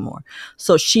life anymore.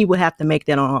 So she would have to make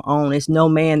that on her own. It's no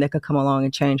man that could come along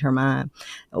and change her mind.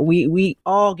 We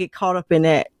all get caught up in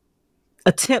that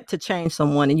attempt to change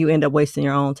someone, and you end up wasting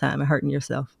your own time and hurting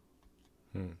yourself.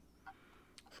 Hmm.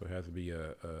 So it has to be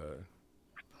a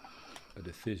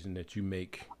decision that you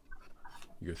make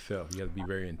yourself. You have to be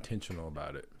very intentional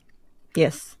about it.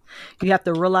 Yes. You have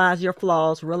to realize your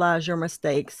flaws, realize your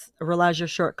mistakes, realize your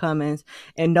shortcomings,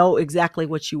 and know exactly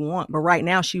what you want. But right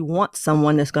now, she wants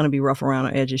someone that's going to be rough around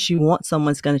her edges. She wants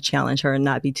someone that's going to challenge her and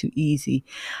not be too easy.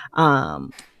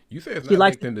 Um, You say it's she not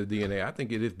likes baked into DNA. I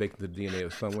think it is baked into the DNA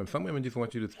of some women. Some women just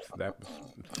want you to snap.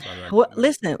 Well,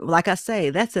 listen, like I say,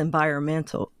 that's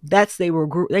environmental. That's they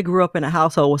grew up in a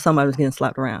household where somebody was getting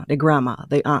slapped around. Their grandma,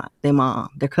 their aunt, their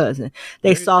mom, their cousin. They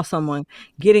Maybe, saw someone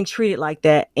getting treated like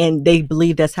that, and they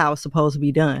believe that's how it's supposed to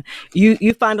be done.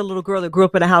 You find a little girl that grew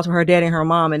up in a house with her dad and her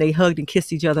mom, and they hugged and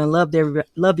kissed each other and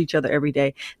loved each other every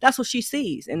day. That's what she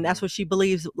sees, and that's mm-hmm. what she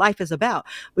believes life is about.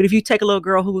 But if you take a little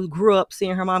girl who grew up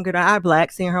seeing her mom get her eye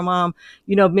black, seeing her mom,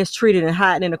 mistreated and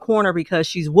hiding in a corner because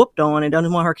she's whooped on and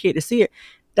doesn't want her kid to see it,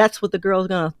 that's what the girl's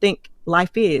gonna think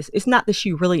life is. It's not that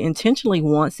she really intentionally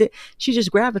wants it. She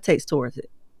just gravitates towards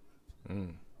it.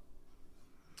 Mm.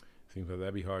 Seems like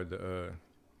that'd be hard to.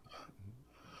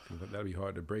 Seems like that'd be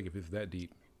hard to break if it's that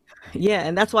deep. Deep Yeah, rooted.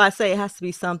 and that's why I say it has to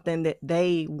be something that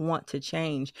they want to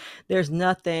change. There's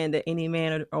nothing that any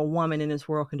man or woman in this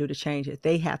world can do to change it.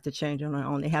 They have to change on their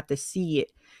own. They have to see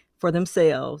it for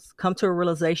themselves, come to a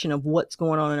realization of what's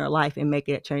going on in their life and make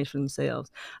that change for themselves.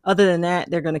 Other than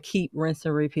that, they're going to keep rinse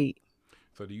and repeat.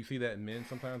 So do you see that in men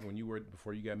sometimes when you were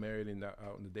before you got married and out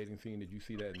in the dating scene? Did you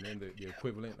see that in men the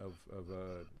equivalent of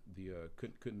the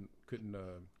couldn't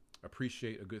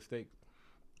appreciate a good steak?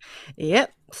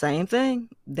 Yep, same thing.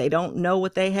 They don't know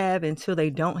what they have until they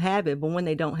don't have it. But when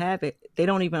they don't have it, they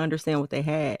don't even understand what they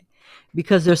had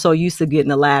because they're so used to getting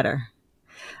the ladder.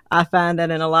 I find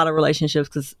that in a lot of relationships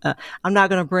because I'm not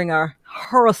going to bring our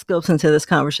horoscopes into this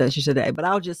conversation today, but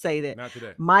I'll just say that Not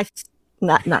today. my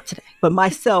not today, but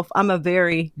myself, I'm a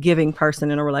very giving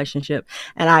person in a relationship,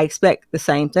 and I expect the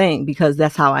same thing because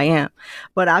that's how I am.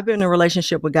 But I've been in a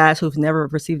relationship with guys who've never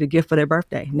received a gift for their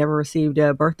birthday, never received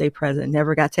a birthday present,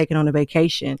 never got taken on a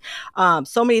vacation.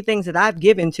 So many things that I've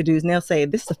given to dudes, and they'll say,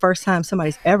 "This is the first time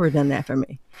somebody's ever done that for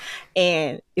me,"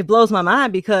 and it blows my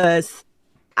mind because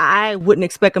I wouldn't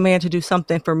expect a man to do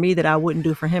something for me that I wouldn't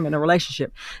do for him in a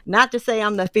relationship. Not to say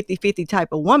I'm the 50-50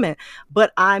 type of woman,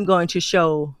 but I'm going to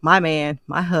show my man,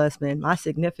 my husband, my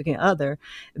significant other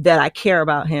that I care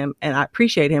about him and I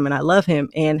appreciate him and I love him.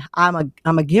 And I'm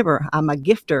a giver. I'm a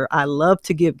gifter. I love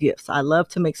to give gifts. I love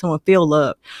to make someone feel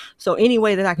loved. So any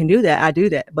way that I can do that, I do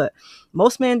that. But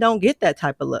most men don't get that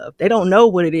type of love. They don't know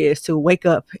what it is to wake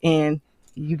up and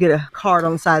you get a card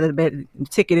on the side of the bed,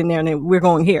 ticket in there, and then we're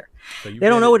going here. They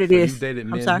don't know what it is.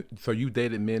 I'm sorry. So you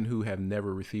dated men who have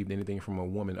never received anything from a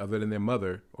woman other than their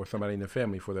mother or somebody in their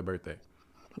family for their birthday.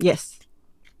 Yes.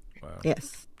 Wow.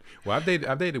 Yes. Well, I've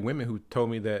dated women who told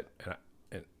me that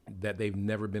they've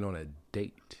never been on a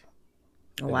date.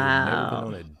 That they've never been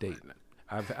on Wow. a date.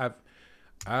 I've I've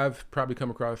I've probably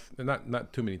come across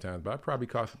not too many times, but I've probably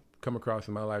come across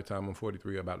in my lifetime. I'm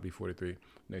 43, about to be 43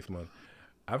 next month.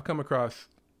 I've come across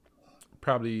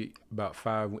probably about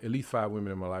at least five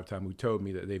women in my lifetime who told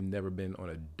me that they've never been on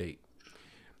a date.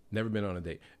 Never been on a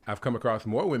date. I've come across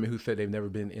more women who said they've never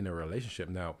been in a relationship.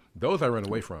 Now, those I run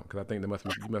away from because I think you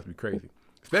must be crazy.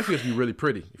 Especially if you're really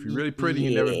pretty. If you're really pretty, Yeah.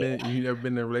 you never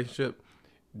been in a relationship,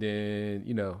 then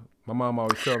my mom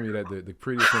always told me that the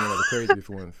prettiest women are the craziest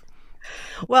ones.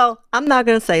 Well, I'm not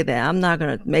going to say that. I'm not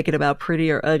going to make it about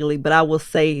pretty or ugly, but I will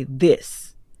say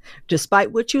this.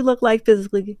 Despite what you look like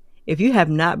physically, if you have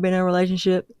not been in a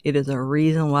relationship, it is a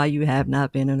reason why you have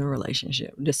not been in a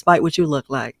relationship, despite what you look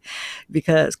like.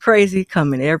 Because crazy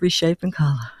come in every shape and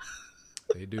color.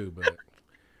 They do, but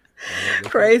they say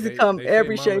Crazy come they say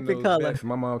every mama shape and knows color. best.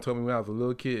 My mom told me when I was a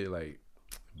little kid, like,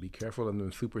 be careful of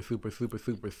them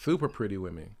super pretty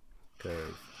women,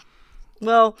 cause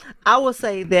Well, I will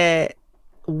say that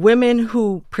women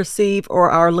who perceive or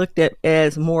are looked at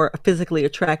as more physically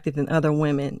attractive than other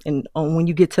women, and when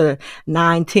you get to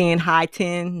 9, 10, high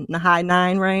 10, the high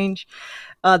 9 range,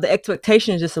 the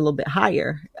expectation is just a little bit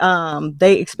higher.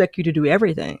 They expect you to do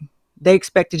everything. They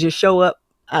expect to just show up.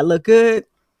 I look good.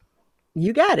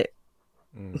 You got it.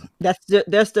 mm.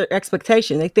 That's their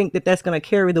expectation. They think that that's going to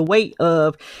carry the weight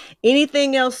of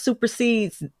anything else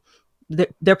supersedes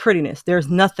their prettiness. There's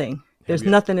nothing. Have There's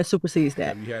you nothing that supersedes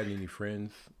that. have you had any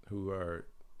friends who are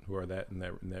that in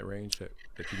that range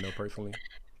that you know personally?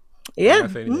 You Yeah, gotta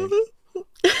say any names.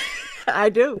 I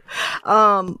do.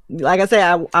 Like I say,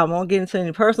 I won't get into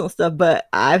any personal stuff, but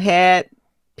I've had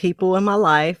people in my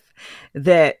life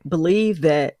that believe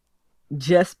that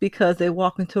just because they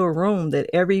walk into a room, that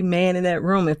every man in that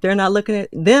room, if they're not looking at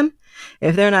them,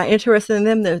 if they're not interested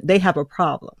in them, they have a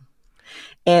problem.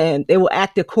 And they will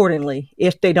act accordingly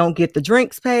if they don't get the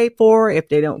drinks paid for, if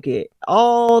they don't get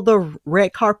all the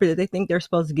red carpet that they think they're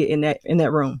supposed to get in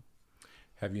that room.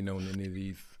 Have you known any of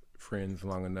these friends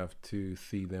long enough to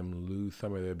see them lose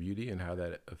some of their beauty and how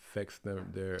that affects their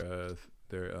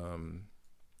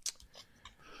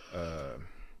uh,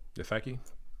 their psyche?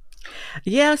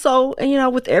 Yeah, so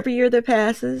with every year that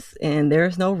passes, and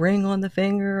there's no ring on the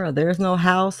finger, or there's no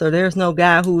house, or there's no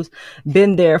guy who's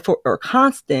been there for or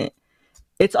constant,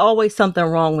 it's always something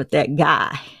wrong with that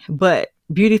guy. But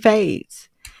beauty fades,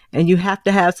 and you have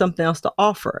to have something else to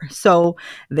offer. So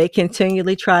they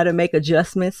continually try to make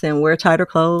adjustments and wear tighter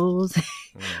clothes,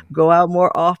 Mm. go out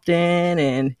more often,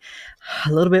 and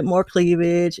a little bit more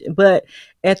cleavage. But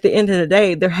at the end of the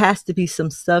day, there has to be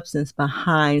some substance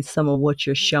behind some of what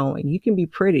you're showing. You can be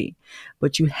pretty,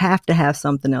 but you have to have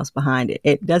something else behind it.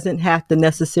 It doesn't have to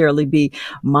necessarily be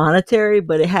monetary,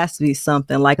 but it has to be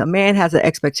something. Like a man has an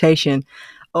expectation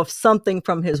of something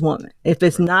from his woman. If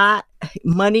it's Right. not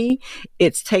money,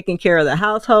 it's taking care of the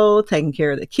household, taking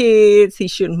care of the kids. He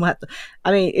shouldn't have to.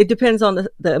 I mean, it depends on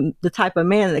the type of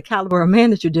man and the caliber of man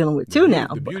that you're dealing with too now.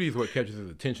 The But, beauty is what catches his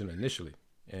attention initially.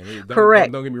 And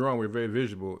correct. don't get me wrong, we're very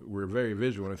visual. We're very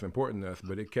visual, and it's important to us.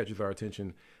 But it catches our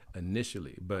attention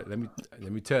initially. But let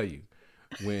me tell you,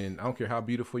 when I don't care how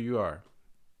beautiful you are,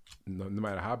 no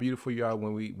matter how beautiful you are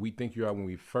when we think you are when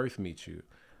we first meet you,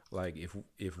 Like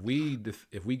if we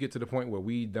get to the point where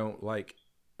we don't like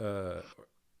uh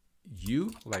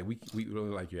you, like we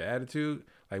don't like your attitude,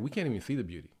 like we can't even see the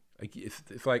beauty. Like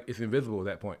it's like it's invisible at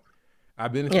that point.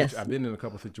 Yes. I've been in a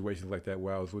couple of situations like that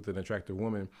where I was with an attractive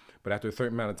woman, but after a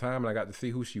certain amount of time and I got to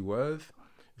see who she was,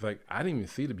 it's like I didn't even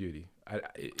see the beauty.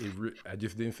 I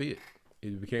just didn't see it.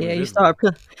 It became Yeah, invisible.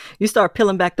 you start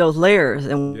peeling back those layers,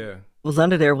 and what Yeah, was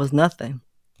under there was nothing.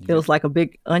 you It get was like a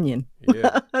big onion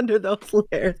yeah. under those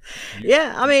layers. You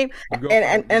Yeah, I mean, you go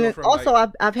and from also like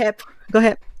I've had. Go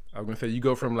ahead. I was gonna say you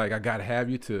go from like I gotta have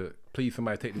you to please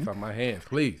somebody take this off my hands,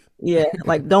 please. Yeah,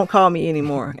 like don't call me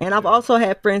anymore. And I've Yeah. also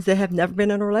had friends that have never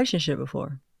been in a relationship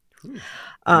before. Whew.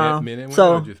 Um, Men and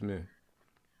women or so, just men?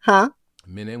 huh?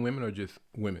 Men and women or just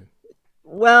women?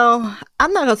 Well,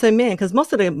 I'm not gonna say men because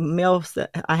most of the males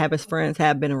that I have as friends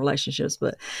have been in relationships,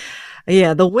 but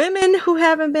yeah, the women who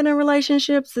haven't been in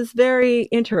relationships is very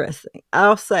interesting.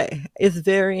 I'll say it's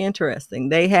very interesting.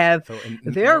 They have So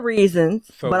their no,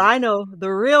 reasons, but so I know the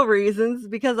real reasons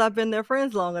because I've been their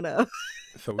friends long enough.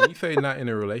 so when you say not in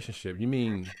a relationship, you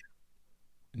mean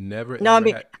never No, ever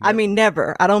had I never mean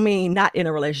never. I don't mean not in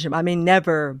a relationship. I mean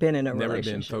never been in a never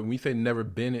been. So relationship. when we say never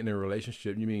been in a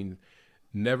relationship, you mean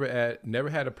never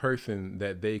had a person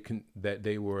that that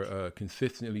they were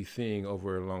consistently seeing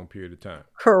over a long period of time.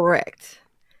 Correct.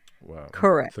 Wow.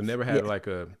 Okay. So Correct. never had Yes. like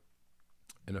a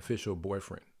an official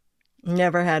boyfriend.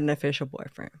 Never had an official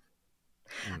boyfriend.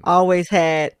 Mm. Always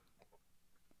had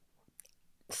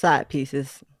side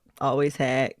pieces. Always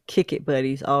had kick it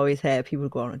buddies. Always had people to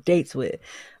go on dates with,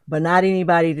 but not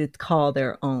anybody to call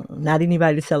their own. Not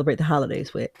anybody to celebrate the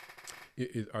holidays with.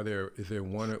 Is there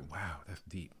one? Wow, that's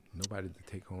deep. Nobody to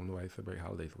take home. Nobody to celebrate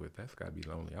holidays with. That's got to be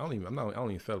lonely. I don't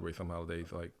even celebrate some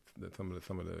holidays like some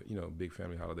of the big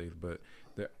family holidays. But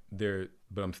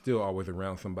but I'm still always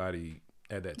around somebody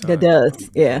at that That time does,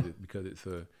 yeah. because it's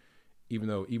a even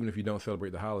if you don't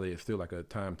celebrate the holiday, it's still like a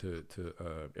time to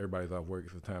everybody's off work.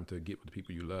 It's a time to get with the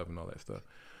people you love and all that stuff.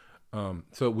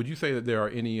 So would you say that there are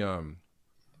any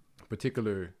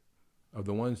particular of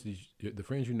the ones the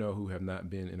friends you know who have not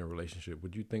been in a relationship?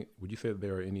 Would you say that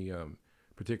there are any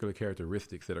particular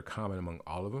characteristics that are common among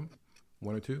all of them?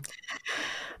 One or two?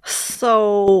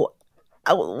 So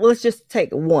let's just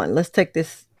take one. Let's take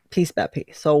this piece by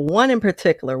piece. So one in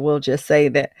particular, we'll just say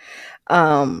that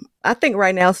I think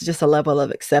right now it's just a level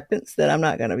of acceptance that I'm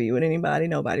not going to be with anybody.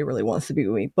 Nobody really wants to be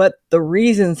with me. But the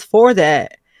reasons for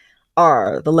that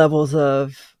are the levels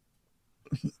of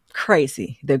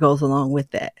crazy that goes along with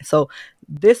that. So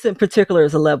this in particular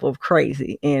is a level of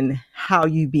crazy in how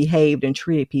you behaved and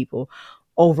treated people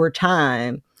over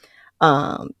time.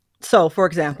 So for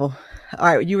example,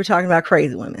 all right, you were talking about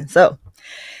crazy women. So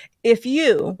if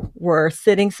you were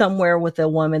sitting somewhere with a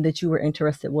woman that you were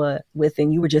interested with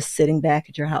and you were just sitting back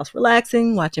at your house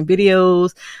relaxing, watching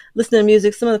videos, listening to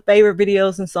music, some of the favorite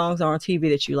videos and songs are on TV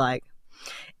that you like,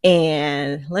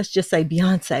 and let's just say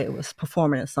Beyonce was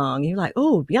performing a song, you're like,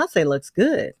 oh, Beyonce looks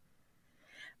good.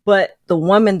 But the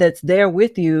woman that's there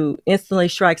with you instantly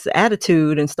strikes the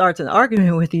attitude and starts an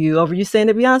argument with you over you saying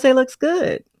that Beyonce looks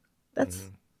good. That's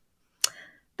Mm-hmm.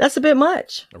 that's a bit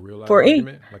much A real live for any.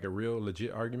 argument, like a real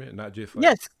legit argument,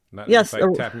 Yes, not just yes,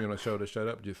 like tapping you on the shoulder, shut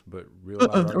up, just but real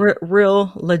live argument.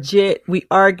 real legit. We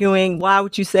arguing. Why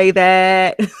would you say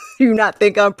that? You not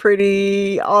think I'm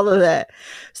pretty? All of that.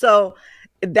 So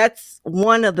that's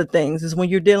one of the things is when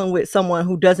you're dealing with someone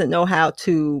who doesn't know how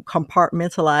to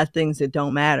compartmentalize things that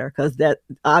don't matter, because that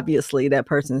obviously that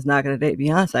person is not going to date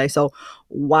Beyonce. So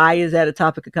why is that a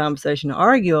topic of conversation to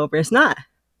argue over? It's not.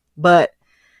 But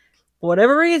for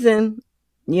whatever reason,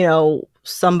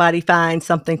 somebody finds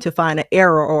something to find an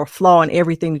error or a flaw in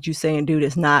everything that you say and do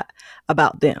that's not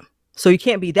about them. So you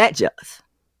can't be that jealous.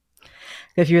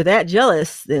 If you're that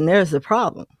jealous, then there's a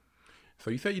problem. So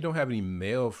you say you don't have any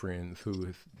male friends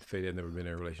say they've never been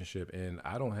in a relationship, and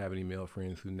I don't have any male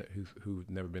friends who've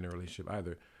never been in a relationship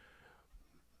either.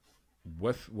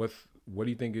 What do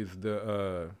you think is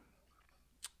the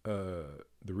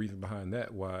reason behind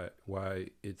that? Why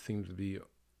it seems to be?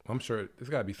 I'm sure there's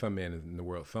got to be some man in the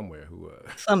world somewhere who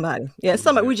Somebody. Yeah, who's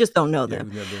somebody. never We just don't know yeah them.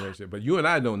 who's never been in a relationship. But you and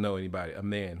I don't know anybody, a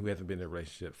man who hasn't been in a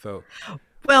relationship. So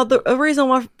Well, the a reason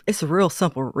why it's a real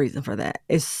simple reason for that.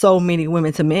 It's so many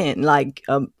women to men. Like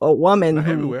a woman not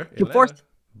who everywhere, can force.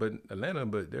 But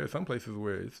there are some places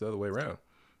where it's the other way around.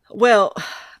 Well,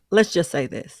 let's just say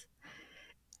this: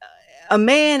 a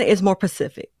man is more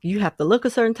pacific. You have to look a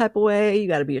certain type of way. You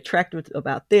got to be attractive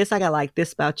about this. I got to like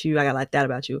this about you. I got to like that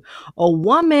about you. A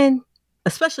woman,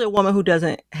 especially a woman who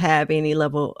doesn't have any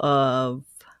level of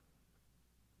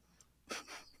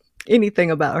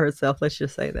anything about herself. Let's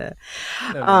just say that.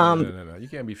 No, no, no, no, no, Um, no, no. You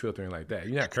can't be filtering like that.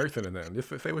 You're not cursing or nothing. Just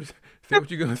say what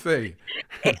you're gonna say.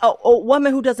 a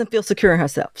woman who doesn't feel secure in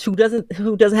herself, who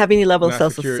doesn't have any level of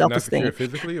self Not secure esteem,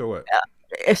 physically or what?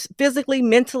 it's physically,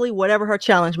 mentally, whatever her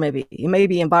challenge may be. It may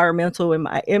be environmental.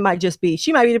 It might just be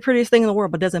she might be the prettiest thing in the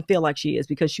world, but doesn't feel like she is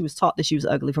because she was taught that she was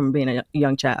ugly from being a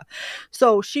young child.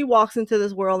 So she walks into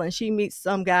this world and she meets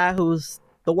some guy who's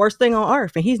the worst thing on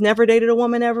earth, and he's never dated a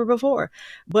woman ever before,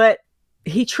 but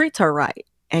he treats her right,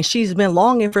 and she's been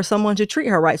longing for someone to treat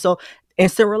her right. So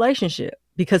instant relationship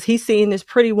because he's seeing this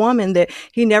pretty woman that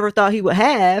he never thought he would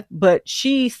have, but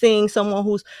she's seeing someone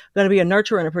who's going to be a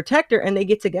nurturer and a protector, and they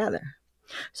get together.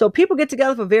 So people get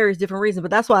together for various different reasons,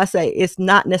 but that's why I say it's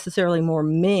not necessarily more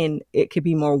men. It could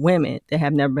be more women that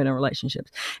have never been in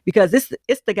relationships because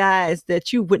it's the guys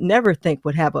that you would never think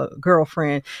would have a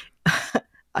girlfriend.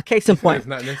 A case You in said point. it's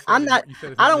not I'm necessarily more. not. You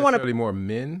said it's I not don't want to. necessarily more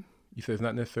men. You said it's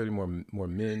not necessarily more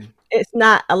men. It's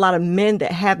not a lot of men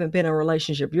that haven't been in a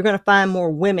relationship. You're going to find more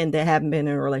women that haven't been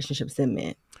in relationships than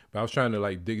men. But I was trying to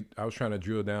like dig. I was trying to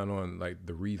drill down on like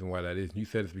the reason why that is. You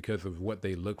said it's because of what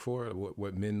they look for,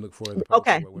 what men look for, as opposed to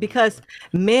Okay, what women look because for.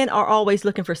 men are always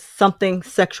looking for something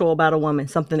sexual about a woman,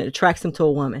 something that attracts them to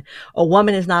a woman. A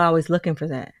woman is not always looking for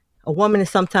that. A woman is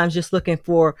sometimes just looking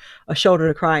for a shoulder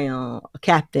to cry on, a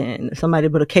captain, somebody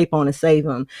to put a cape on and save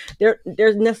them. They're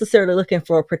necessarily looking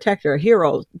for a protector, a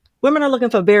hero. Women are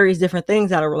looking for various different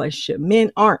things out of a relationship.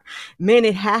 Men aren't. Men,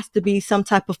 it has to be some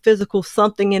type of physical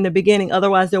something in the beginning,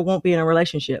 otherwise there won't be in a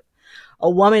relationship. A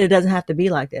woman, it doesn't have to be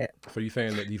like that. So you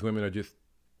saying that these women are just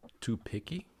too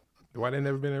picky? Why they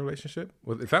never been in a relationship?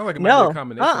 Well, it sounds like it might be a No,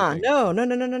 combination of things. no, no,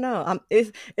 no, no, no, no.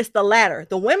 It's the latter.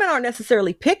 The women aren't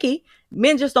necessarily picky.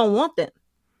 Men just don't want them.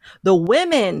 The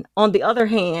women, on the other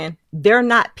hand, they're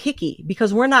not picky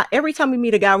because we're not. Every time we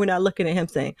meet a guy, we're not looking at him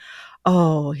saying,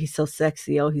 "Oh, he's so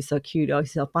sexy. Oh, he's so cute. Oh,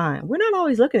 he's so fine." We're not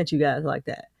always looking at you guys like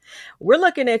that. We're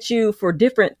looking at you for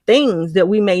different things that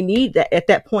we may need that at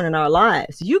that point in our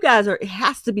lives. You guys are. It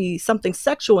has to be something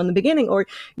sexual in the beginning, or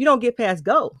you don't get past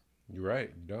go. You're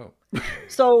right. You don't.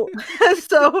 So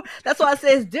so that's why I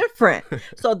say it's different.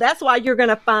 So that's why you're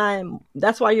gonna find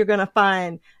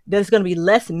there's gonna be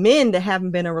less men that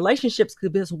haven't been in relationships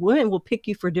because women will pick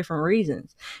you for different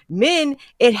reasons. Men,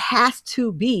 it has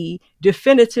to be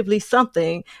definitively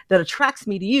something that attracts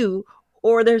me to you,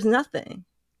 or there's nothing.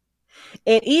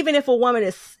 And even if a woman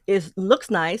is looks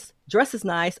nice, dresses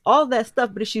nice, all that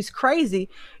stuff, but if she's crazy,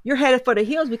 you're headed for the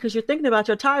hills because you're thinking about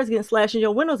your tires getting slashed and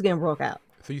your windows getting broke out.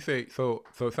 So you say so.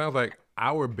 So it sounds like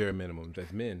our bare minimums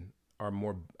as men are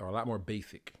a lot more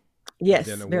basic than Yes,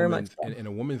 a very much woman's, so. and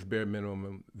a woman's bare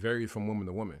minimum varies from woman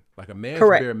to woman. Like a man's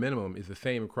Correct. bare minimum is the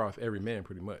same across every man,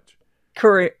 pretty much.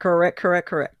 Correct, correct, correct,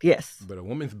 correct. Yes. But a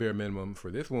woman's bare minimum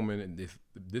for this woman and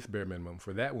this bare minimum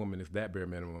for that woman is that bare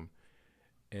minimum.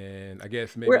 And I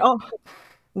guess We're maybe all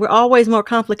we're always more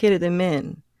complicated than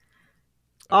men.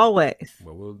 uh, Always.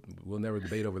 well we'll never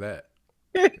debate over that.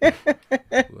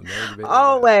 We'll never debate over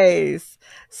that. Always.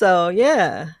 So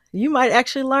yeah, you might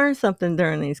actually learn something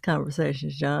during these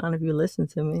conversations, John, if you listen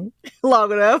to me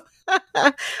long enough.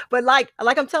 But like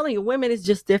I'm telling you, women is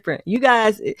just different. You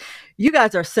guys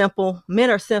are simple. Men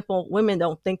are simple. Women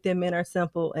don't think that men are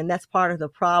simple, and that's part of the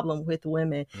problem with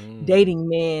women Mm. dating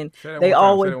men. Say that one They more time. Say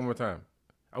always that one more time.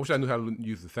 I wish I knew how to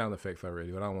use the sound effects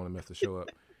already, but I don't want to mess the show up.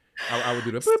 I would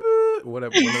do the boop, boop,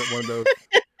 whatever one of those.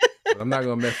 But I'm not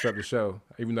gonna mess up the show,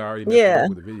 even though I already messed it yeah. up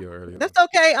with the video earlier. That's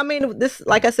okay. I mean, this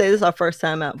like I said, this is our first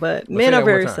time out, but But say men are that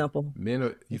one more very time. simple.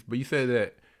 But you said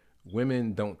that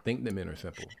women don't think that men are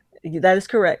simple. That is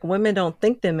correct. Women don't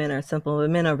think that men are simple, but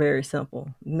men are very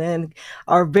simple. Men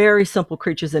are very simple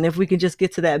creatures. And if we can just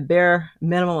get to that bare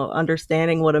minimum of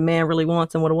understanding what a man really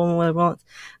wants and what a woman really wants,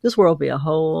 this world will be a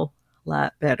whole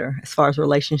lot better as far as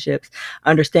relationships,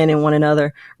 understanding one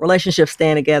another, relationships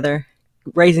staying together,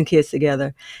 raising kids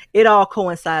together. It all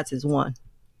coincides as one.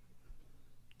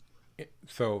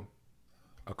 So,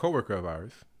 a coworker of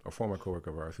ours, a former coworker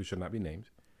of ours, who should not be named,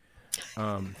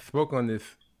 spoke on this.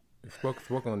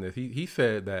 Spoke on this. He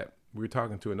said that we were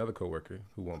talking to another coworker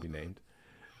who won't be named.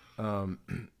 Um,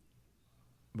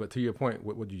 but to your point,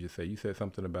 what did you just say? You said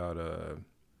something about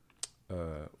uh,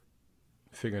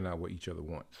 figuring out what each other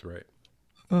wants, right?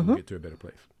 We'll Mm-hmm. get to a better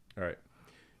place. All right.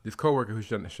 This coworker who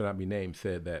should not be named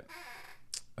said that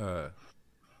uh,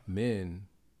 men,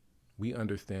 we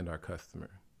understand our customer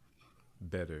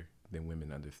better than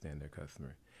women understand their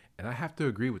customer. And I have to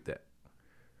agree with that.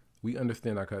 We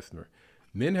understand our customer.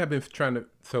 Men have been trying to,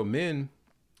 so men,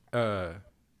 uh,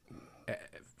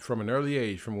 from an early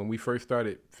age, from when we first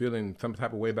started feeling some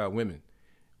type of way about women,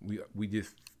 we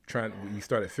just we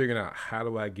started figuring out how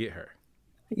do I get her?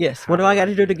 Yes. What How do do I got I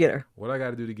to do get to her? get her? What I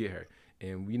got to do to get her?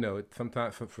 And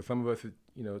sometimes for some of us,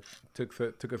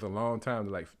 took us a long time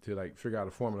to like figure out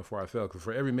a formula for ourselves. Because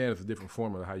for every man, it's a different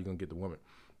formula how you gonna get the woman.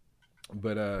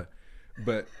 But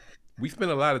but we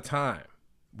spent a lot of time.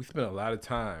 We spent a lot of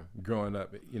time growing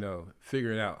up,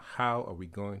 figuring out how are we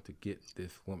going to get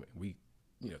this woman. We,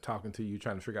 talking to you,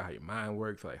 trying to figure out how your mind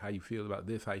works, like how you feel about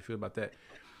this, how you feel about that.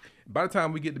 By the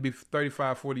time we get to be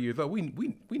 35, 40 years old,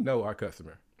 we know our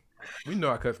customer. We know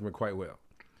our customer quite well.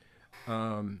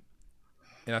 Um,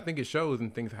 and I think it shows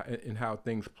in how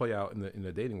things play out in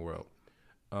the dating world.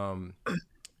 Um,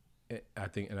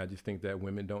 and I just think that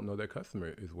women don't know their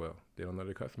customer as well. They don't know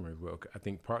their customer as well. I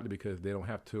think partly because they don't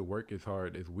have to work as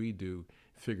hard as we do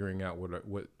figuring out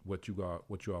what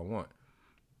you all want.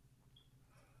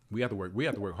 We have to work. We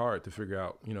have to work hard to figure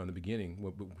out. In the beginning,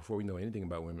 before we know anything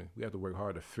about women, we have to work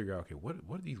hard to figure out. Okay, what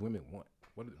do these women want?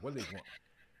 What do they want?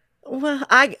 Well,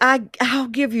 I'll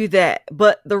give you that,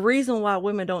 but the reason why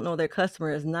women don't know their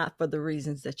customer is not for the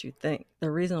reasons that you think.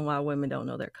 The reason why women don't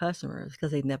know their customer is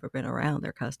because they've never been around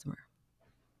their customer.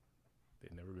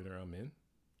 They've never been around men.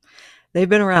 They've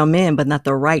been around men, but not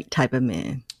the right type of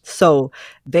men. So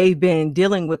they've been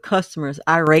dealing with customers,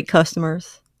 irate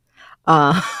customers,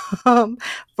 uh,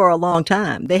 for a long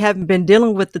time. They haven't been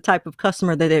dealing with the type of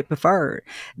customer that they preferred.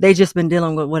 They just been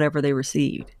dealing with whatever they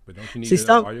received. But don't you need See, to know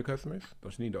some all your customers?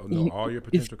 Don't you need to know you, all your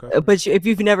if potential customers? but if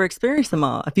you've never experienced them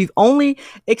all, if you've only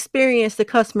experienced the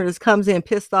customer that comes in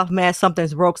pissed off, mad,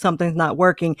 something's broke, something's not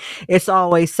working, it's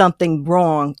always something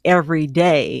wrong every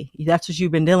day. That's what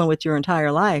you've been dealing with your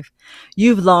entire life.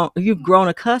 You've grown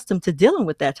accustomed to dealing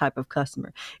with that type of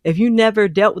customer. If you never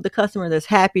dealt with the customer that's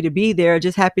happy to be there,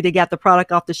 just happy they got the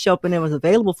product off the shelf and it was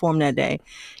available for them that day,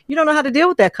 you don't know how to deal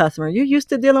with that customer. You're used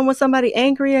to dealing with somebody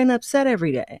angry and upset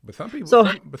every day. So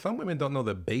But some women don't know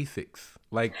the basics.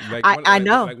 Like I one I like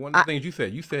know. like one of the things you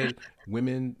said. You said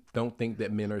women don't think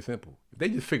that men are simple. If they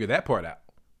just figure that part out.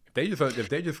 If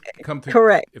they just come to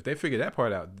Correct. if they figure that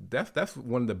part out, that's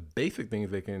one of the basic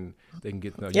things they can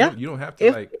get to know. Yeah. You don't have to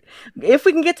If like. if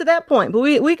we can get to that point, but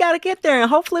we got to get there, and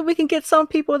hopefully we can get some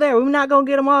people there. We're not gonna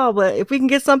get them all, but if we can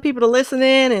get some people to listen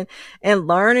in and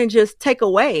learn and just take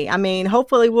away, I mean,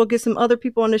 hopefully we'll get some other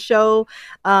people on the show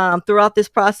throughout this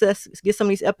process. Get some of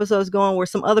these episodes going where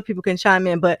some other people can chime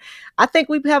in. But I think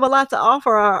we have a lot to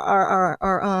offer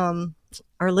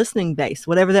our listening base,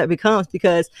 whatever that becomes,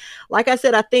 because like I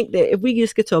said, I think that if we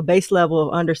just get to a base level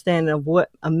of understanding of what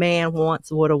a man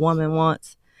wants, what a woman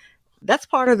wants, that's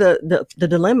part of the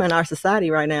dilemma in our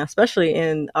society right now, especially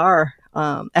in our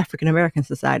African American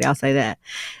society. I'll say that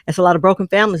it's a lot of broken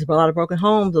families, a lot of broken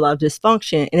homes, a lot of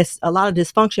dysfunction, and it's a lot of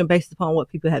dysfunction based upon what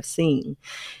people have seen.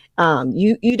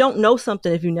 You don't know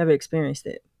something if you never experienced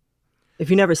it, if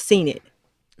you never seen it.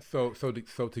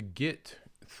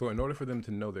 So in order for them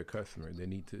to know their customer, they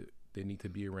need to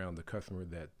be around the customer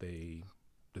that they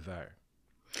desire.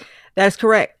 That's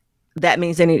correct. That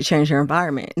means they need to change their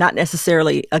environment. Not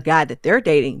necessarily a guy that they're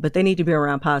dating, but they need to be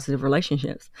around positive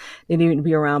relationships. They need to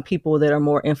be around people that are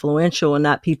more influential and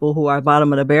not people who are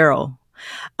bottom of the barrel.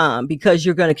 Because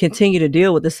you're going to continue to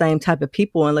deal with the same type of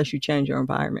people unless you change your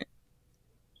environment.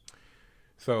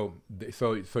 So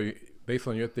based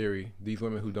on your theory, these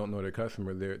women who don't know their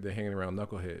customer, they're hanging around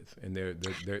knuckleheads, and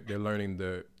they're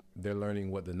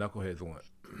learning what the knuckleheads want.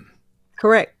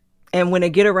 Correct. And when they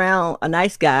get around a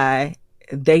nice guy,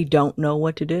 they don't know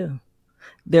what to do.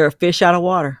 They're a fish out of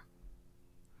water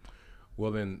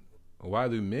Well, then why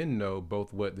do men know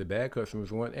both what the bad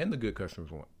customers want and the good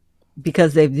customers want?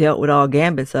 because they've dealt with all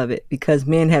gambits of it. Because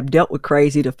men have dealt with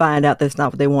crazy to find out that's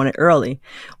not what they wanted early.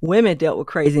 Women dealt with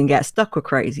crazy and got stuck with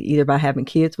crazy, either by having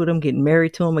kids with them, getting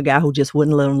married to them, a guy who just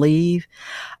wouldn't let them leave.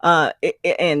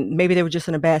 And maybe they were just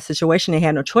in a bad situation. They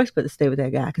had no choice but to stay with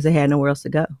that guy because they had nowhere else to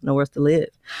go, nowhere else to live.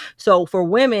 So for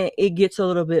women, it gets a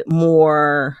little bit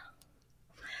more,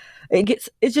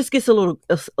 it just gets a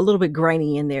little bit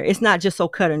grainy in there. It's not just so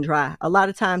cut and dry. A lot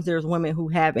of times there's women who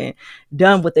haven't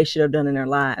done what they should have done in their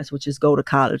lives, which is go to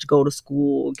college, go to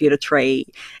school, get a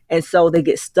trade. And so they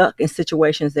get stuck in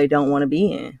situations they don't want to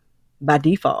be in by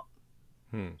default.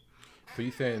 Hmm. So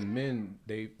you saying men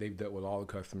they've dealt with all the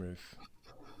customers,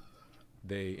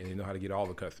 they know how to get all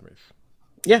the customers,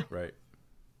 Yeah, right?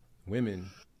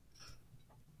 Women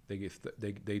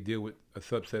they deal with a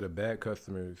subset of bad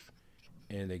customers,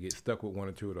 and they get stuck with one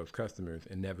or two of those customers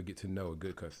and never get to know a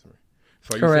good customer.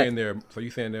 So are you correct. saying there? So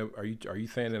you saying there? Are you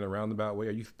saying in a roundabout way?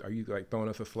 Are you like throwing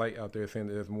us a slight out there saying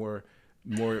that there's more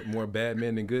bad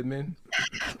men than good men?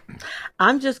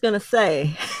 I'm just going to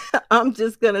say, I'm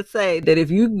just going to say that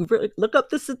if you look up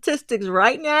the statistics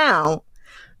right now,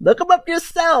 Look them up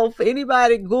yourself.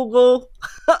 Anybody Google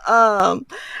um,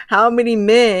 how many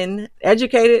men,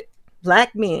 educated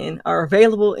black men, are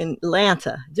available in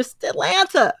Atlanta, just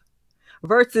Atlanta,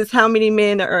 versus how many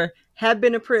men are have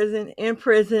been in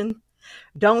prison,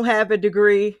 don't have a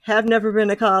degree, have never been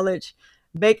to college,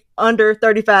 make under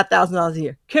 $35,000 a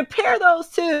year. Compare those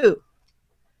two,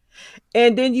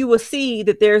 and then you will see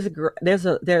that there's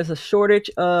a shortage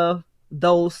of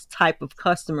those type of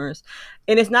customers,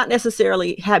 and it's not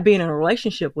necessarily being in a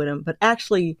relationship with them, but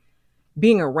actually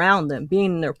being around them,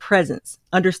 being in their presence,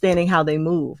 understanding how they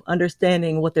move,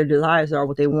 understanding what their desires are,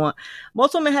 what they want.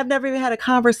 Most women have never even had a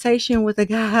conversation with a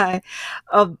guy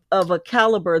of a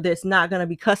caliber that's not going to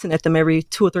be cussing at them every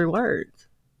 2 or 3 words.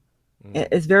 Mm.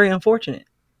 It's very unfortunate.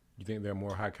 You think there are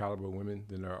more high caliber women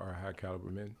than there are high caliber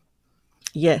men?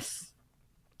 Yes.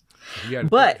 If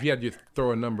But you had to just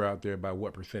throw a number out there, by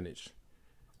what percentage?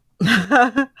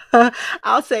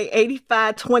 I'll say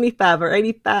 85-25 or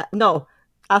 85. No,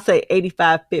 I'll say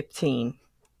 85-15.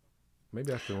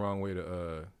 Maybe that's the wrong way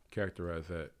to characterize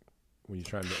that when you're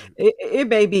trying to. It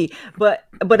may be, but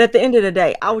at the end of the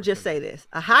day, I would just say this: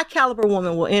 a high caliber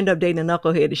woman will end up dating a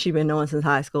knucklehead that she's been knowing since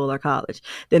high school or college.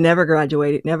 They never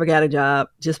graduated, never got a job,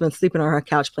 just been sleeping on her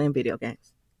couch playing video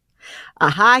games. A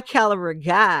high caliber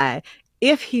guy,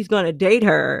 if he's going to date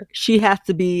her, she has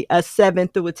to be a 7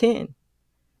 through a 10.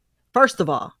 First of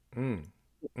all, Mm,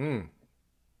 mm.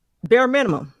 bare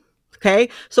minimum. Okay,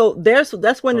 so that's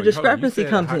when the Hold on. discrepancy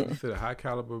comes You in. said a high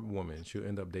caliber woman. She'll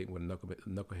end up dating with a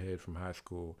knucklehead from high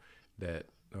school that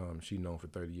she known for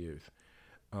 30 years.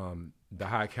 The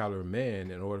high caliber man,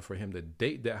 in order for him to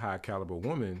date that high caliber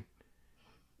woman,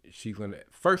 she's gonna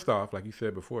first off, like you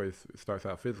said before, it starts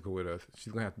out physical with us.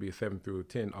 She's gonna have to be a 7 through a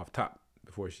 10 off top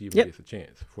before she even Yep, gets a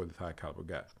chance for this high caliber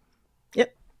guy.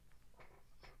 yep.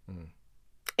 Mm,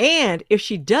 And if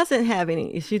she doesn't have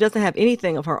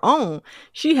anything of her own,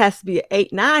 she has to be an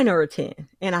 8, 9, or a 10,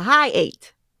 and a high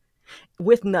 8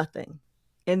 with nothing.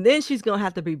 And then she's gonna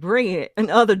have to be bringing it in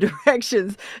other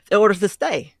directions in order to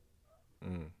stay.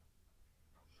 mm.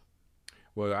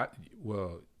 Well,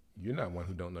 well, you're not one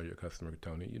who don't know your customer,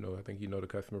 Tony. I think you know the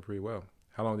customer pretty well.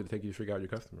 How long did it take you to figure out your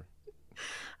customer?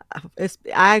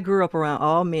 I grew up around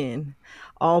all men,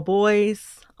 all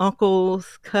boys,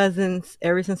 uncles, cousins,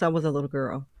 ever since I was a little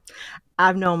girl.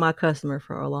 I've known my customer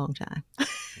for a long time.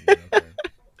 Yeah, okay.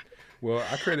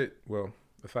 Well,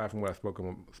 aside from what I spoke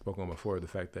on before, the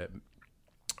fact that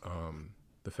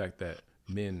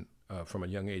men from a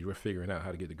young age we're figuring out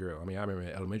how to get the girl. I mean, I remember in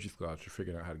elementary school I was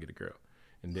figuring out how to get a girl,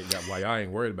 and why y'all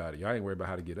ain't worried about it. Y'all ain't worried about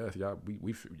how to get us. Y'all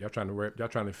trying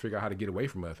to figure out how to get away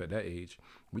from us at that age.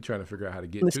 We trying to figure out how to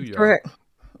get This to is y'all. correct.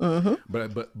 Mm-hmm.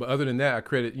 But other than that, I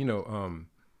credit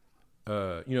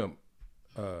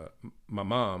my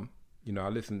mom. I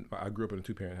listened. I grew up in a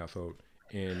 2-parent household,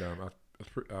 and I've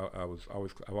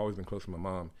always been close to my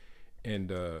mom, and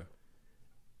her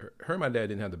and my dad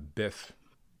didn't have the best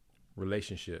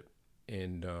relationship,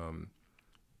 and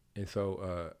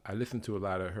so I listened to a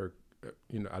lot of her.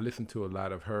 I listened to a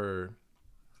lot of her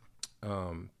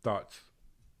thoughts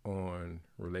on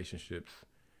relationships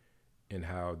and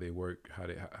how they work, how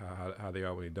they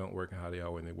are when they don't work, and how they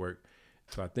are when they work.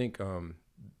 So I think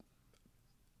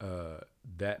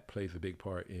that plays a big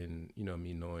part in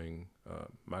me knowing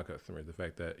my customers. The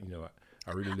fact that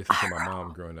I really listened to my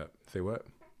mom growing up. Say what?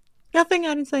 I think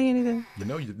I didn't say anything.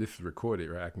 This is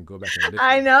recorded, right? I can go back and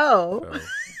I listen. know. So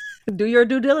Do your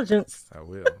due diligence. I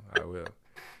will.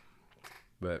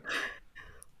 But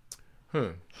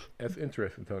that's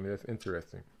interesting, Tony. That's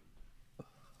interesting.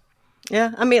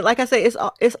 Yeah, I mean, like I say, it's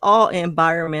all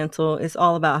environmental. It's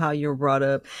all about how you're brought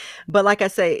up. But like I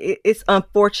say, it's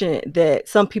unfortunate that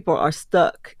some people are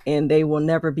stuck and they will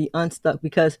never be unstuck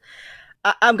because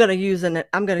I'm gonna use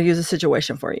a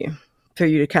situation for you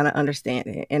to kind of understand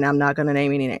it. And I'm not gonna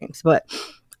name any names, but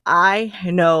I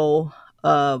know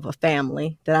of a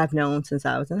family that I've known since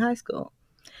I was in high school,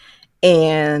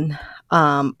 and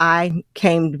I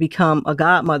came to become a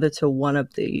godmother to one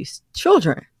of these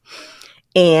children.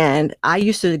 And I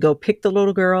used to go pick the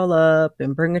little girl up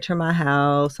and bring her to my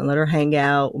house and let her hang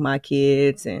out with my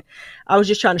kids. And I was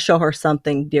just trying to show her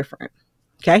something different.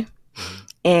 Okay. Mm-hmm.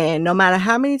 And no matter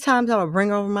how many times I would bring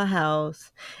her over my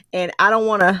house, and I don't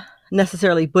want to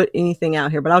necessarily put anything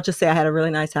out here, but I'll just say I had a really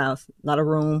nice house, a lot of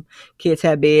room. Kids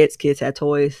had beds, kids had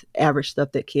toys, average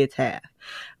stuff that kids have.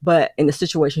 But in the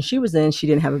situation she was in, she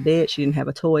didn't have a bed, she didn't have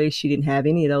a toy, she didn't have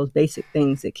any of those basic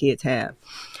things that kids have.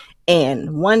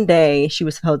 And one day she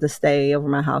was supposed to stay over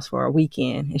my house for a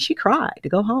weekend, and she cried to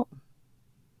go home.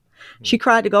 She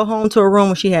cried to go home to a room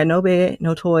where she had no bed,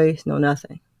 no toys, no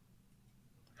nothing.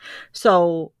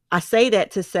 So I say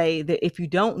that to say that if you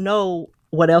don't know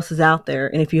what else is out there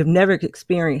and if you've never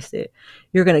experienced it,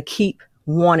 you're going to keep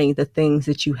wanting the things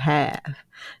that you have,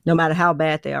 no matter how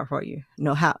bad they are for you,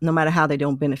 no matter how they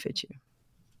don't benefit you.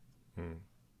 Hmm.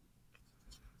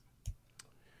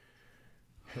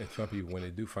 And some people, when they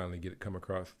do finally come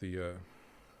across the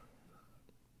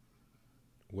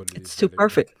what it is It's too that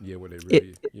perfect. yeah, what they It, really,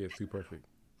 it yeah, it's too perfect.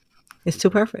 It's it's too too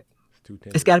perfect. perfect. It's too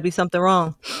It's tender. got to be something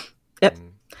wrong. Yep.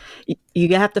 Mm.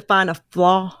 You have to find a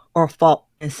flaw or a fault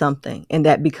in something, and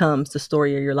that becomes the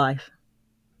story of your life.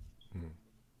 Mm.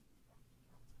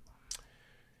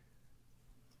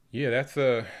 Yeah, that's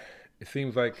a. It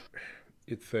seems like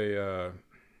it's a.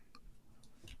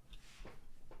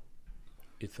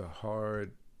 It's a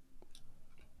hard.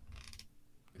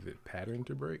 Is it pattern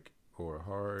to break or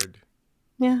hard?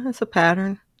 Yeah, it's a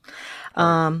pattern.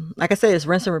 Hard. Like I said, it's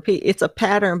rinse and repeat. It's a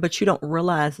pattern, but you don't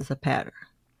realize it's a pattern.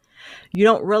 You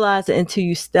don't realize it until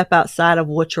you step outside of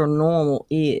what your normal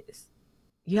is.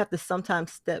 You have to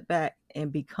sometimes step back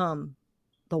and become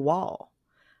the wall.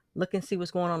 Look and see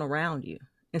what's going on around you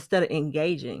instead of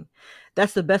engaging.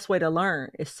 That's the best way to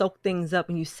learn is soak things up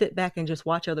and you sit back and just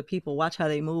watch other people, watch how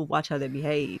they move, watch how they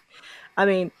behave. I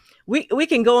mean, we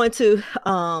can go into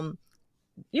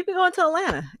you can go into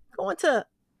Atlanta, go into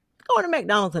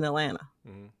McDonald's in Atlanta.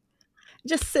 Mm-hmm.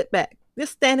 Just sit back,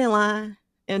 just stand in line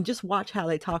and just watch how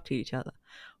they talk to each other.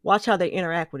 Watch how they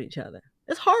interact with each other.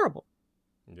 It's horrible.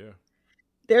 Yeah.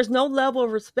 There's no level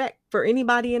of respect for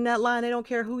anybody in that line. They don't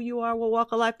care who you are, what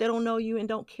walk of life. They don't know you and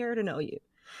don't care to know you.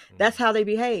 That's Mm-hmm. how they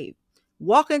behave.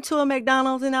 Walk into a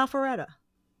McDonald's in Alpharetta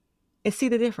and see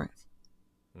the difference.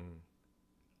 Mm-hmm.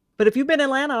 But if you've been in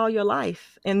Atlanta all your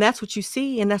life and that's what you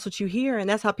see and that's what you hear and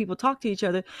that's how people talk to each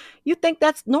other, you think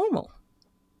that's normal.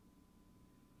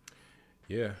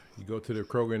 Yeah. You go to the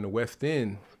Kroger in the West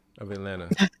End of Atlanta.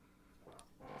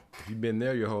 If you've been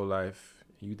there your whole life,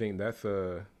 you think that's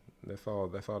all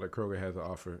that Kroger has to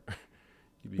offer.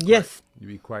 Yes. you'd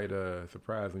be quite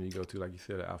surprised when you go to, like you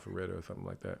said, an Alpharetta or something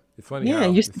like that. It's funny Yeah, how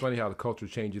you the culture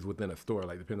changes within a store,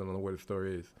 like depending on where the store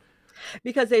is.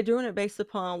 because they're doing it based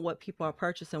upon what people are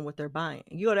purchasing, what they're buying.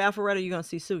 You go to Alpharetta, you're gonna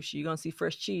see sushi, you're gonna see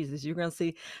fresh cheeses, you're gonna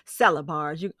see salad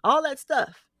bars, you all that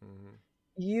stuff. Mm-hmm.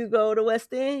 You go to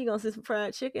West End, you're gonna see some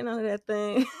fried chicken on that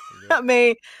thing. Yep. I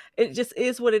mean, it just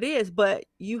is what it is. But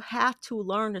you have to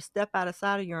learn to step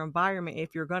outside of your environment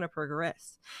if you're gonna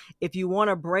progress. If you want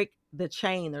to break the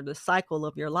chain or the cycle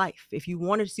of your life, if you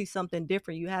want to see something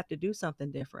different, you have to do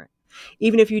something different.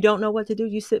 Even if you don't know what to do,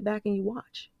 you sit back and you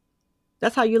watch.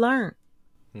 That's how you learn.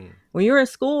 Hmm. When you're in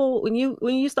school, when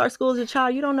you start school as a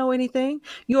child, you don't know anything.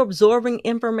 You're absorbing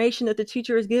information that the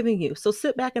teacher is giving you. So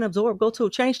sit back and absorb. Go to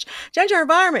change your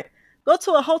environment. Go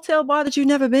to a hotel bar that you've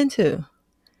never been to.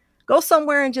 Go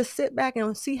somewhere and just sit back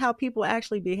and see how people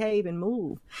actually behave and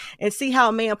move, and see how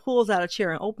a man pulls out a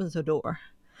chair and opens a door.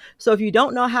 So if you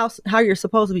don't know how you're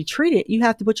supposed to be treated, you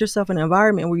have to put yourself in an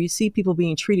environment where you see people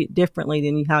being treated differently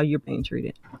than how you're being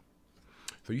treated.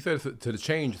 So you said to the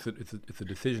change, it's a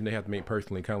decision they have to make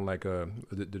personally, kind of like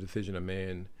the decision a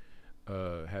man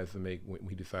has to make when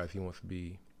he decides he wants to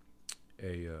be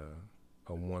a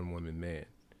one woman man.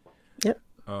 Yep.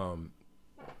 Um,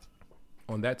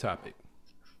 on that topic,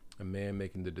 a man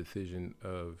making the decision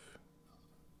of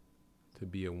to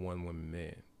be a one woman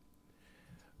man.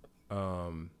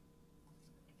 Um,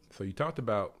 so you talked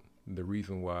about the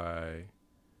reason why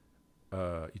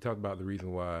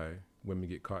women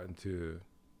get caught into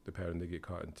the pattern they get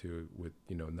caught into with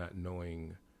not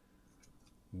knowing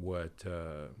what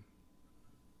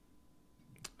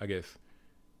I guess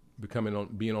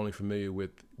being only familiar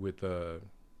with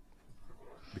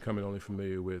becoming only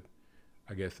familiar with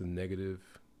I guess the negative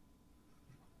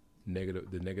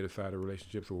side of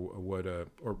relationships or what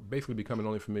or basically becoming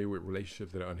only familiar with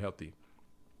relationships that are unhealthy,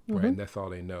 right? Mm-hmm. And that's all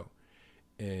they know,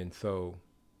 and so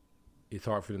it's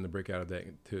hard for them to break out of that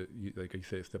like you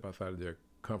said, step outside of their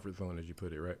comfort zone, as you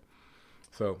put it, right?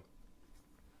 So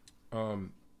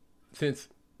um, since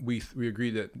we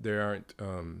agree that there aren't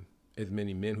as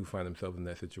many men who find themselves in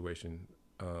that situation,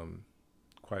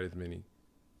 quite as many,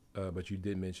 but you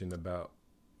did mention about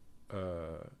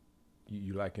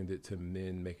you likened it to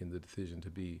men making the decision to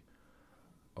be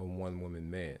a one woman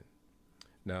man.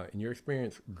 Now, in your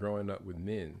experience growing up with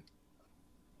men,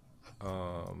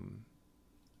 um,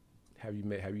 have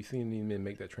you seen any men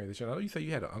make that transition? I know you say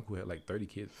you had an uncle who had like 30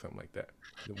 kids or something like that.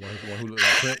 The one who looked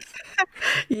like Prince.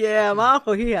 Yeah, my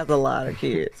uncle, he has a lot of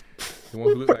kids. The one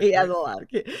who looked like He has a Prince. lot of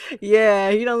kids.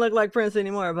 Yeah, he don't look like Prince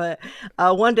anymore. But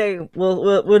one day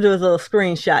we'll do a little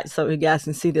screenshot so you guys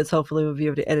can see this. Hopefully, we'll be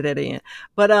able to edit it in.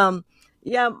 But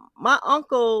yeah, my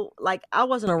uncle, like I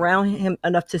wasn't around him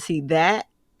enough to see that.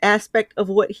 aspect of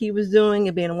what he was doing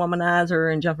and being a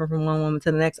womanizer and jumping from one woman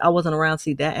to the next. I wasn't around to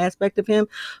see that aspect of him,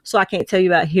 so I can't tell you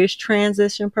about his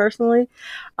transition personally.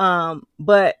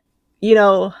 But you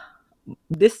know,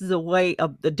 this is a way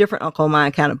of the different uncle of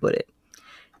mine kind of put it.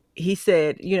 He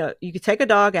said, you could take a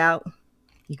dog out,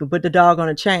 you can put the dog on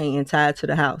a chain and tie it to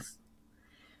the house.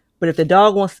 But if the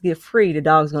dog wants to get free, the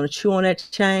dog's going to chew on that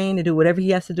chain and do whatever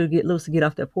he has to do to get loose to get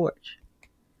off that porch.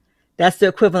 That's the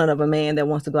equivalent of a man that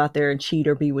wants to go out there and cheat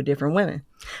or be with different women.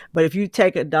 But if you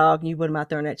take a dog and you put him out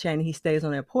there on that chain and he stays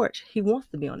on that porch, he wants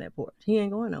to be on that porch. He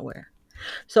ain't going nowhere.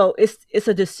 So it's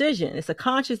a decision. It's a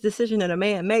conscious decision that a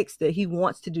man makes that he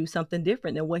wants to do something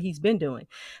different than what he's been doing.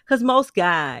 Because most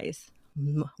guys,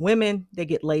 women, they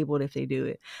get labeled if they do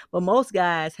it. But most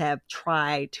guys have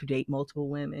tried to date multiple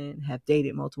women, have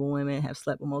dated multiple women, have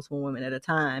slept with multiple women at a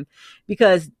time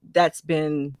because that's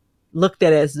been looked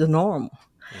at as the normal.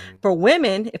 For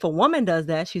women, if a woman does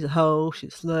that, she's a hoe,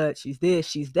 she's a slut, she's this,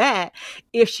 she's that,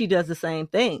 if she does the same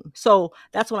thing. So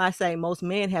that's when I say most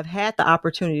men have had the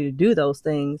opportunity to do those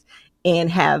things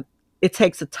and it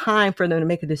takes a time for them to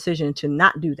make a decision to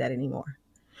not do that anymore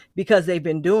because they've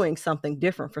been doing something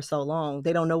different for so long.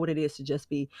 They don't know what it is to just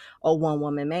be a one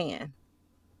woman man.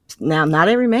 Now, not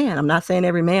every man, I'm not saying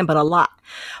every man, but a lot.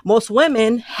 Most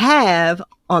women have,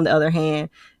 on the other hand,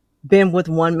 been with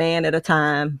one man at a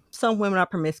time. Some women are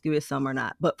promiscuous, some are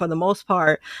not. But for the most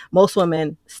part, most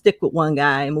women stick with one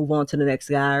guy and move on to the next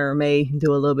guy or may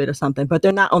do a little bit or something, but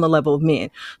they're not on the level of men.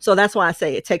 So that's why I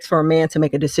say it takes for a man to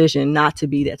make a decision not to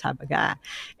be that type of guy.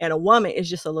 And a woman is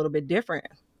just a little bit different.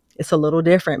 It's a little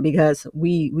different because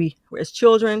we as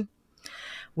children,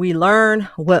 we learn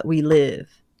what we live.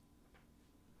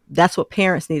 That's what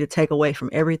parents need to take away from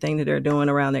everything that they're doing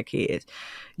around their kids.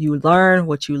 You learn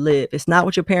what you live. It's not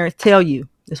what your parents tell you.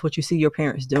 It's what you see your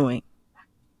parents doing.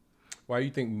 Why do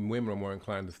you think women are more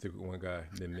inclined to stick with one guy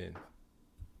than men?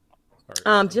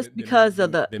 Just because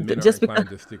of than men are just because. inclined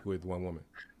to stick with one woman?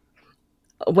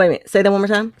 Wait a minute. Say that one more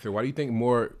time. So why do you think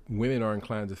more women are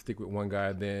inclined to stick with one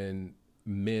guy than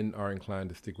men are inclined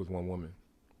to stick with one woman?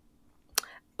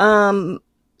 Um,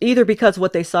 Either because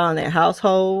what they saw in their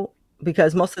household,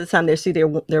 because most of the time they see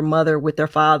their mother with their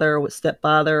father or with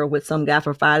stepfather or with some guy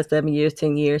for 5 to 7 years,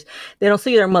 10 years. They don't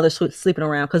see their mother sleeping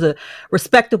around because a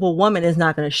respectable woman is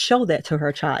not going to show that to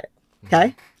her child.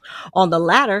 Okay. On the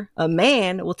latter, a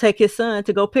man will take his son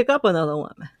to go pick up another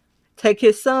woman, take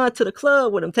his son to the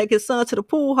club with him, take his son to the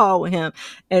pool hall with him,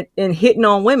 and hitting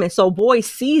on women. So boys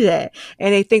see that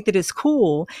and they think that it's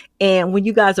cool. And when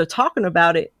you guys are talking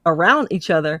about it around each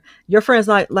other, your friends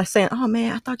like saying, "Oh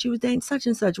man, I thought you was dating such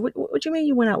and such. What you mean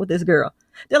you went out with this girl?"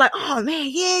 They're like, "Oh man,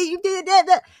 yeah, you did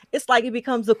that." It's like it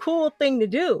becomes a cool thing to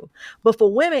do. But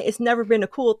for women, it's never been a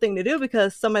cool thing to do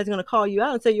because somebody's going to call you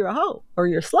out and say you're a hoe or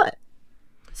you're a slut.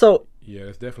 So Yeah,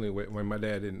 that's definitely when my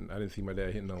dad didn't. I didn't see my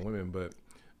dad hitting on women, but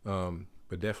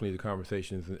definitely the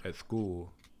conversations at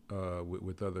school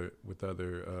with other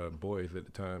boys at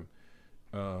the time,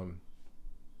 um,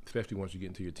 especially once you get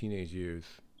into your teenage years,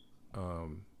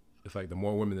 it's like the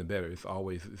more women the better.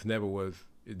 It's never was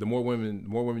the more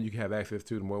women you can have access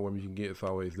to, the more women you can get. It's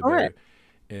always the better. correct.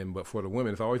 And but for the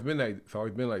women, it's always been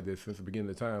like this since the beginning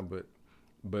of the time.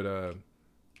 But uh,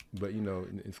 but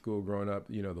in school growing up,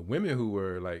 the women who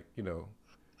were like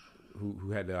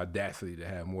who had the audacity to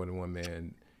have more than one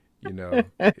man.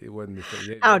 It wasn't the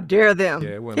same. How dare Yeah, them?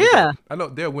 it wasn't. Yeah. I know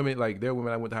there are women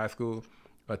I went to high school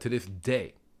to this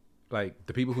day. Like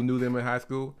the people who knew them in high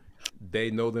school,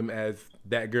 they know them as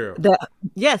that girl. That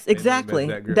yes, They know them as exactly.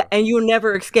 that girl. And you'll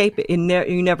never escape it. You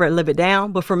never live it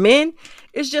down. But for men,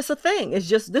 it's just a thing. It's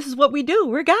just this is what we do.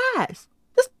 We're guys.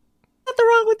 There's nothing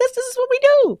wrong with this. This is what we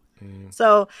do. Mm.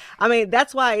 So I mean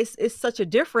that's why it's such a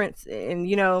difference. And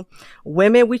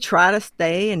women we try to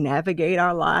stay and navigate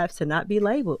our lives to not be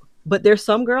labeled. But there's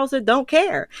some girls that don't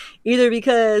care, either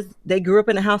because they grew up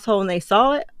in a household and they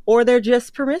saw it, or they're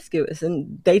just promiscuous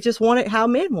and they just want it how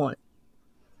men want it.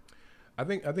 I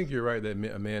think you're right that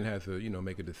a man has to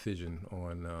make a decision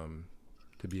on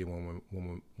to be a one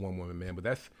woman man. But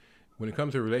that's when it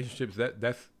comes to relationships.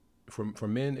 That's for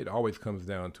men. It always comes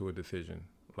down to a decision.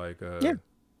 Like Yeah,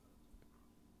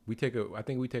 I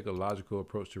think we take a logical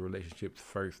approach to relationships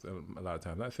first a lot of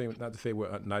times. Not to say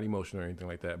we're not emotional or anything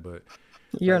like that, but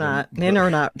you're like not. Men but are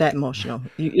not that emotional.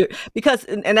 Because,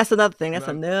 and that's another thing. That's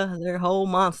not, another whole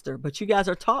monster. But you guys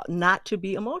are taught not to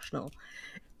be emotional,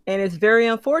 and it's very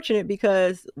unfortunate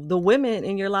because the women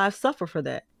in your life suffer for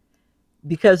that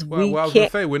because we I was gonna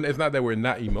can't. say it's not that we're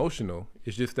not emotional.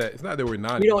 It's just that it's not that we're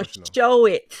We don't non-emotional. show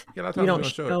it. Yeah, a lot of We times we don't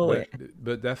don't show it, show it.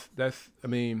 but that's I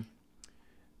mean,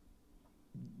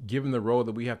 given the role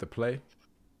that we have to play,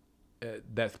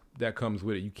 that comes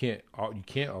with it. You can't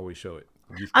always show it.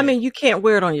 You just I can't. mean, you can't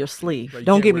wear it on your sleeve. Like you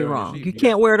Don't can't get wear me it on your wrong. sleeve. You You got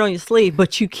can't wear it on your sleeve,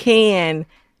 but you can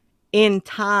in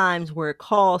times where it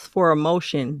calls for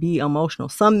emotion, be emotional.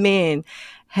 Some men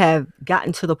have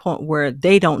gotten to the point where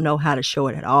they don't know how to show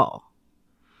it at all.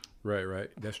 right, right.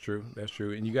 That's true. That's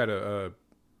true. And you gotta.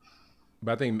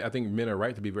 But I think men are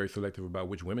right to be very selective about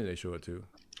which women they show it to.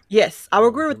 Yes, I would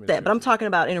agree Which with women they show that, but it I'm to. talking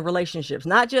about in relationships,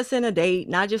 not just in a date,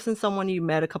 not just in someone you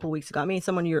met a couple weeks ago. I mean,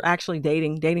 someone you're actually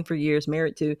dating for years,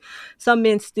 married to. Some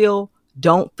men still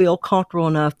don't feel comfortable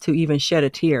enough to even shed a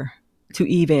tear, to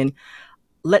even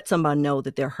let somebody know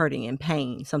that they're hurting in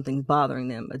pain, something's bothering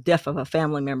them, a death of a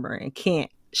family member, and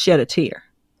can't shed a tear.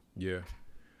 Yeah.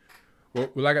 Well,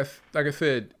 like I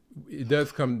said, it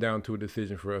does come down to a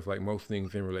decision for us, like most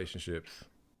things in relationships.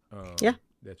 Yeah.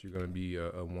 That you're going to be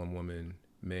a one woman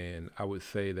man. I would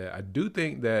say that I do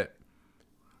think that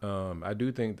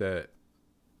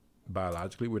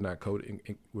biologically we're not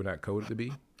coded to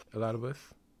be a lot of us.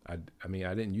 I mean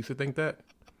I didn't used to think that.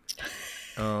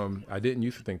 I didn't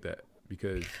used to think that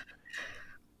because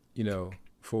you know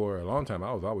for a long time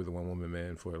I was always a one woman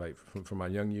man for like from my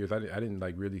young years. I didn't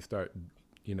like really start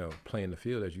playing the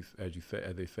field as you say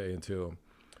as they say until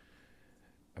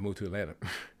I moved to Atlanta.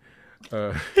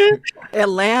 uh,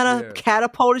 Atlanta yeah,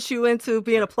 catapulted you into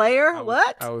being yeah. a player? I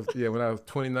What? was yeah when I was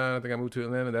 29 I think I moved to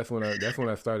Atlanta. That's when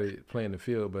I started playing the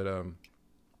field.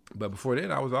 But before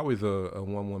then I was always a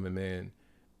one woman man.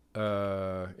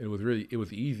 It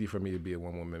was easy for me to be a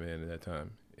one woman man at that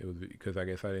time. It was because I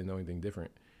guess I didn't know anything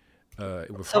different.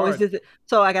 It was So is hard. it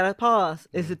so I gotta pause.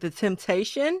 Is Mm. it the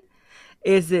temptation?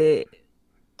 Is it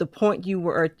the point you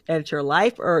were at your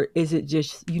life, or is it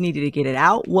just you needed to get it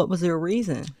out? What was the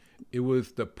reason? It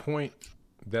was the point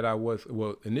that I was.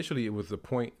 Well, initially it was the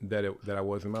point that I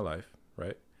was in my life.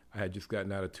 Right. I had just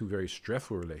gotten out of two very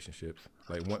stressful relationships,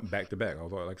 like one back to back.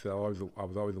 Like I said, I was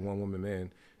always a one woman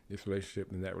man. This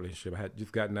relationship and that relationship, I had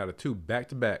just gotten out of two back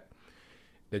to back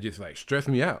that just like stressed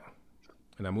me out.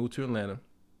 And I moved to Atlanta.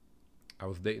 I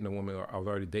was dating a woman, or I was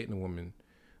already dating a woman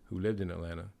who lived in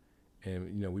Atlanta,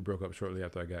 and we broke up shortly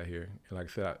after I got here. And like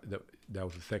I said, that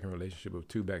was the second relationship of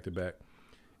two back to back,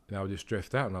 and I was just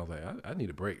stressed out, and I was like, I need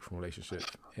a break from relationships.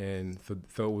 And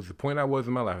so it was the point I was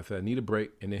in my life. I said I need a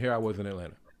break, and then here I was in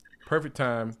Atlanta, perfect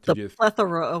time to The just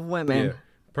plethora of yeah, women.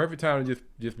 perfect time to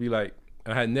just be like.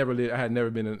 I had never lived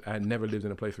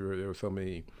in a place where there were so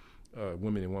many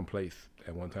women in one place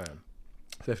at one time,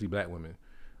 especially black women,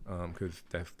 because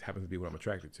that happens to be what I'm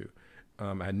attracted to.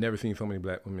 I had never seen so many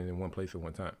black women in one place at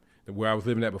one time. Where I was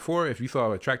living at before, if you saw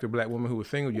an attractive black woman who was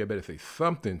single, you better say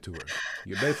something to her.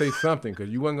 You better say something because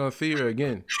you wasn't gonna see her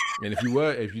again. And if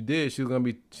you did, she's gonna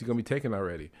be taken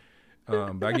already.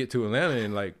 But I get to Atlanta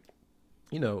and like,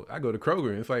 I go to Kroger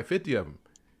and it's like 50 of them.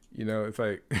 It's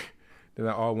like they're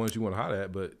not all ones you want to holler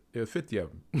at, but there's 50 of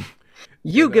them.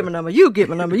 You and give a number. You give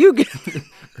a number. You give.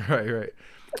 right, right.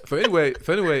 So it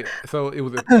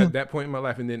was at that point in my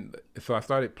life, and then so I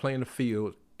started playing the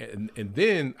field, and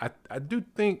then I do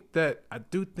think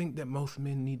that most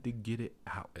men need to get it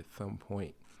out at some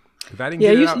point because I didn't Yeah,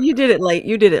 get it you out. you did it late.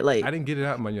 You did it I late. didn't get it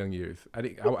out in my young years.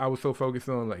 I was so focused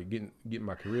on like getting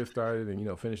my career started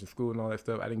and finishing school and all that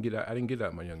stuff. I didn't get it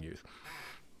out in my young years.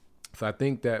 So I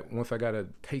think that once I got a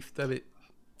taste of it,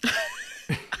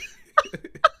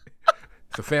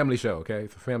 it's a family show. Okay,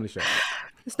 it's a family show.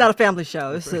 It's not a family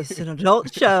show. It's just an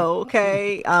adult show.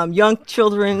 Okay, young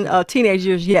children,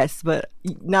 teenagers, yes, but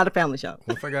not a family show.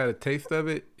 Once I got a taste of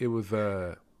it, it was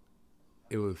I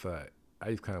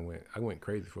just kind of went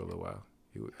crazy for a little while.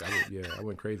 I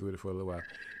went crazy with it for a little while,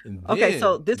 and Okay,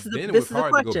 so this is then it was this is a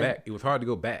hard to go question. back. It was hard to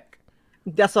go back.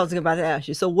 That's what I was about to ask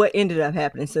you. So what ended up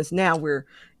happening since now we're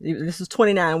this is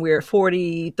 29, we're at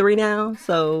 43 now.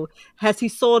 So has he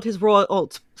sold his royal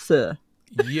oats, sir?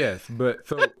 Yes, but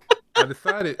so I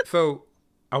decided. So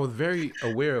I was very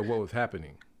aware of what was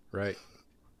happening, right?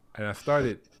 And I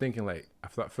started thinking like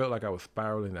felt like I was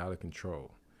spiraling out of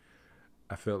control.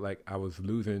 I felt like I was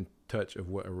losing touch of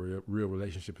what a real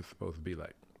relationship is supposed to be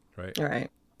like, right? All right.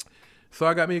 So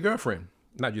I got me a girlfriend,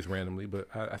 not just randomly, but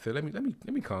I said let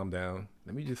me calm down.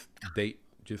 Let me just date,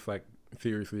 just like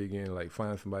seriously again, like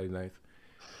find somebody nice.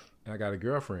 And I got a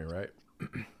girlfriend, right?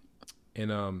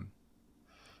 And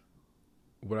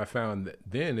what I found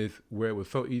then is where it was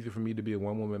so easy for me to be a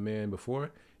one woman man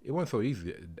before, it wasn't so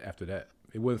easy after that.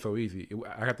 It wasn't so easy.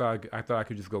 I thought I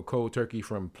could just go cold turkey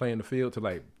from playing the field to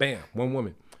like bam, one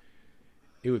woman.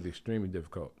 It was extremely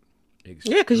difficult.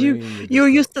 Yeah, because you Extremely you were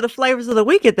difficult. used to the flavors of the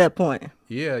week at that point.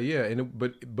 Yeah, yeah,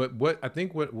 but what I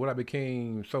think what I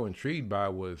became so intrigued by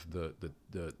was the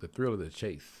thrill of the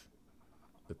chase,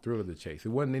 the thrill of the chase. It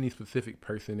wasn't any specific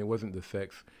person. It wasn't the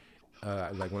sex.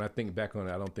 Like when I think back on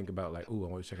it, I don't think about like, oh,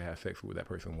 I wish I could have sex with that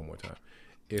person one more time.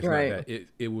 It's not Right. that.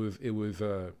 It was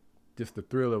just the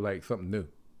thrill of like something new,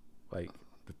 like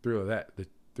the thrill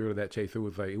of that chase. It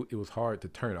was like it was hard to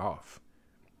turn off.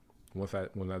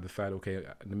 When I decided, okay,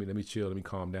 let me chill, let me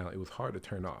calm down. It was hard to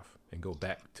turn off and go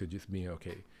back to just being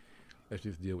okay. Let's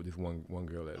just deal with this one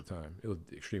girl at a time. It was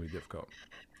extremely difficult.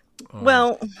 Um,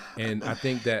 Well, and I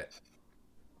think that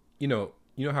you know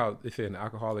how they say an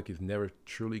alcoholic is never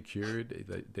truly cured.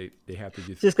 They have to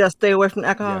just just gotta stay away from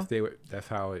you gotta alcohol. stay away. That's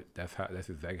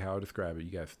exactly how I describe it.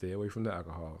 You gotta stay away from the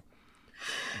alcohol.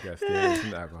 You gotta stay away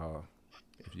from the alcohol.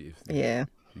 Yeah,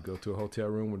 If you go to a hotel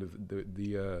room where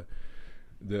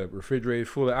the refrigerator is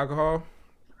full of alcohol,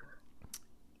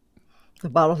 the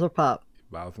bottles are pop.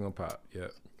 bottles gonna pop.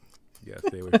 Yep. You gotta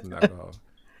stay away from the alcohol.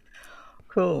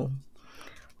 Cool.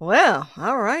 Well,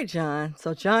 all right, John.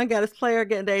 So John got his player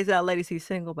getting days out. Ladies, he's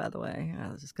single, by the way. I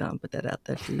was just gonna put that out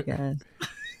there for you guys.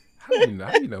 How do you know?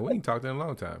 How do you know? We ain't talked in a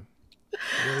long time.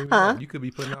 You don't even know. Huh? You could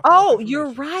be putting out false Oh, you're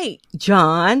information. right,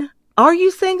 John. Are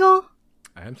you single?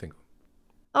 I am single,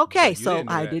 Okay, but you so didn't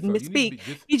know I that. didn't So you need to misspeak. be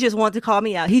just. He just wanted to call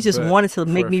me out. He just But wanted to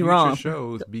make for me future wrong.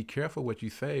 shows, be careful what you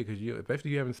say because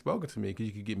especially you haven't spoken to me because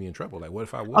you could get me in trouble. Like, what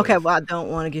if I Okay, was? well, I don't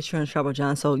want to get you in trouble,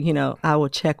 John. So, I will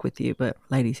check with you, but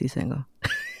ladies, he's single.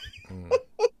 Mm,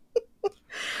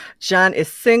 John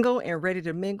is single and ready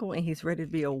to mingle, and he's ready to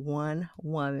be a one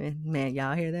woman man.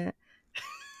 Y'all hear that?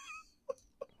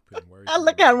 putting words I in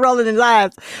my look at him mouth. rolling his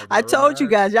eyes. Is I that told you right?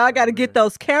 guys, y'all got Oh to get man,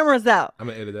 those cameras out. I'm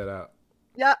gonna edit that out.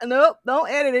 Yeah, nope, don't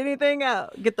edit anything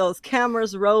out. Get those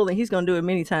cameras rolling. He's gonna do it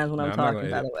many times when No, I'm I'm not gonna talking.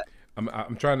 By the edit. way,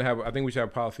 I'm trying to have. I think we should have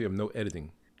a policy of no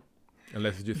editing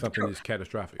unless it's just something that's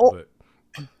catastrophic. oh But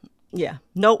yeah,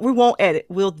 no, we won't edit.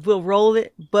 We'll roll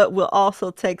it, but we'll also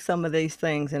take some of these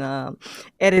things and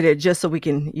edit it just so we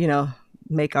can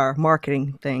make our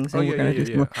marketing things. oh And yeah, yeah, yeah,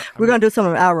 yeah. I we're mean, gonna do some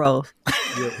of our roles.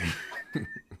 yeah.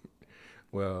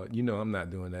 Well, I'm not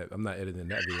doing that. I'm not editing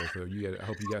that video. So I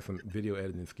hope you got some video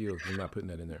editing skills. I'm not putting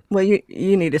that in there. Well, you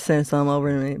need to send some over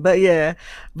to me. But yeah,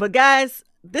 but guys,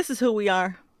 this is who we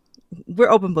are. We're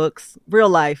open books, real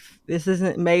life. This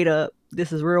isn't made up.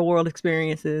 This is real world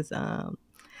experiences.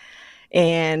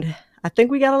 And I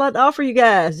think we got a lot to offer you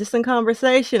guys just in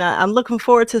conversation. I'm looking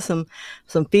forward to some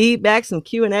feedback, some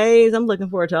Q&As. I'm looking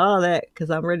forward to all that because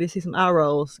I'm ready to see some eye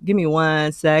rolls. Give me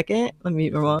 1 second. Let me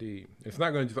Yes, remote. indeed. It's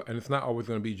not going to, and it's not always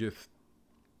going to be just.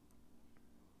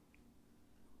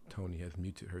 Toni has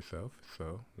muted herself,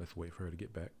 so let's wait for her to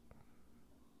get back.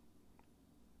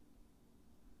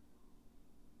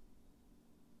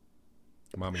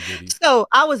 Mommy goodies. So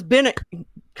I was been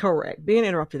correct, being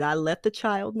interrupted. I let the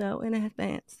child know in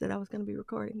advance that I was going to be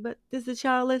recording. But does the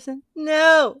child listen?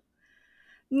 No,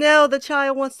 no. The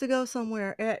child wants to go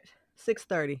somewhere at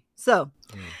 6:30. So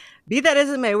Mm. be that as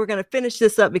it may, we're going to finish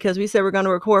this up because we said we're going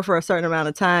to record for a certain amount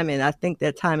of time, and I think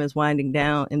that time is winding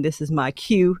down. And this is my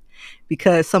cue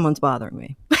because someone's bothering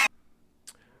me.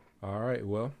 All right.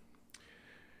 Well,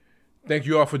 thank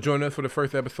you all for joining us for the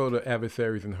first episode of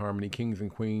Adversaries in Harmony, Kings and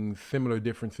Queens, Similar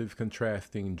Differences,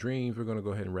 Contrasting Dreams. We're going to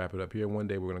go ahead and wrap it up here. One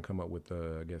day we're going to come up with,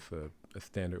 I guess, a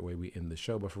standard way we end the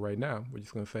show. But for right now, we're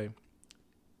just going to say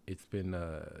it's been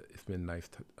nice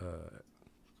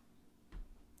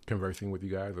conversing with you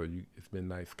guys, it's been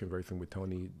nice conversing with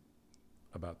Toni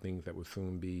about things that will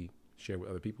soon be shared with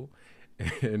other people.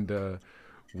 And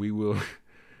we will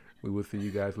we will see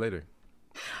you guys later.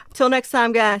 Till next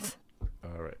time, guys.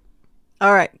 All right.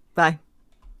 All right. Bye.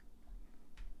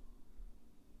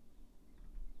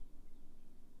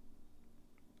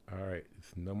 All right.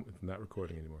 It's not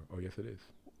recording anymore. Oh yes, it is.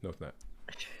 No, it's not.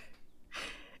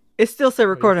 It's still still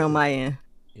Oh yes, recording it on is. my end.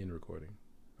 In recording.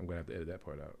 I'm gonna have to edit that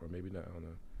part out, or maybe not. I don't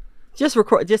know. Just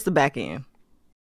record just the back end.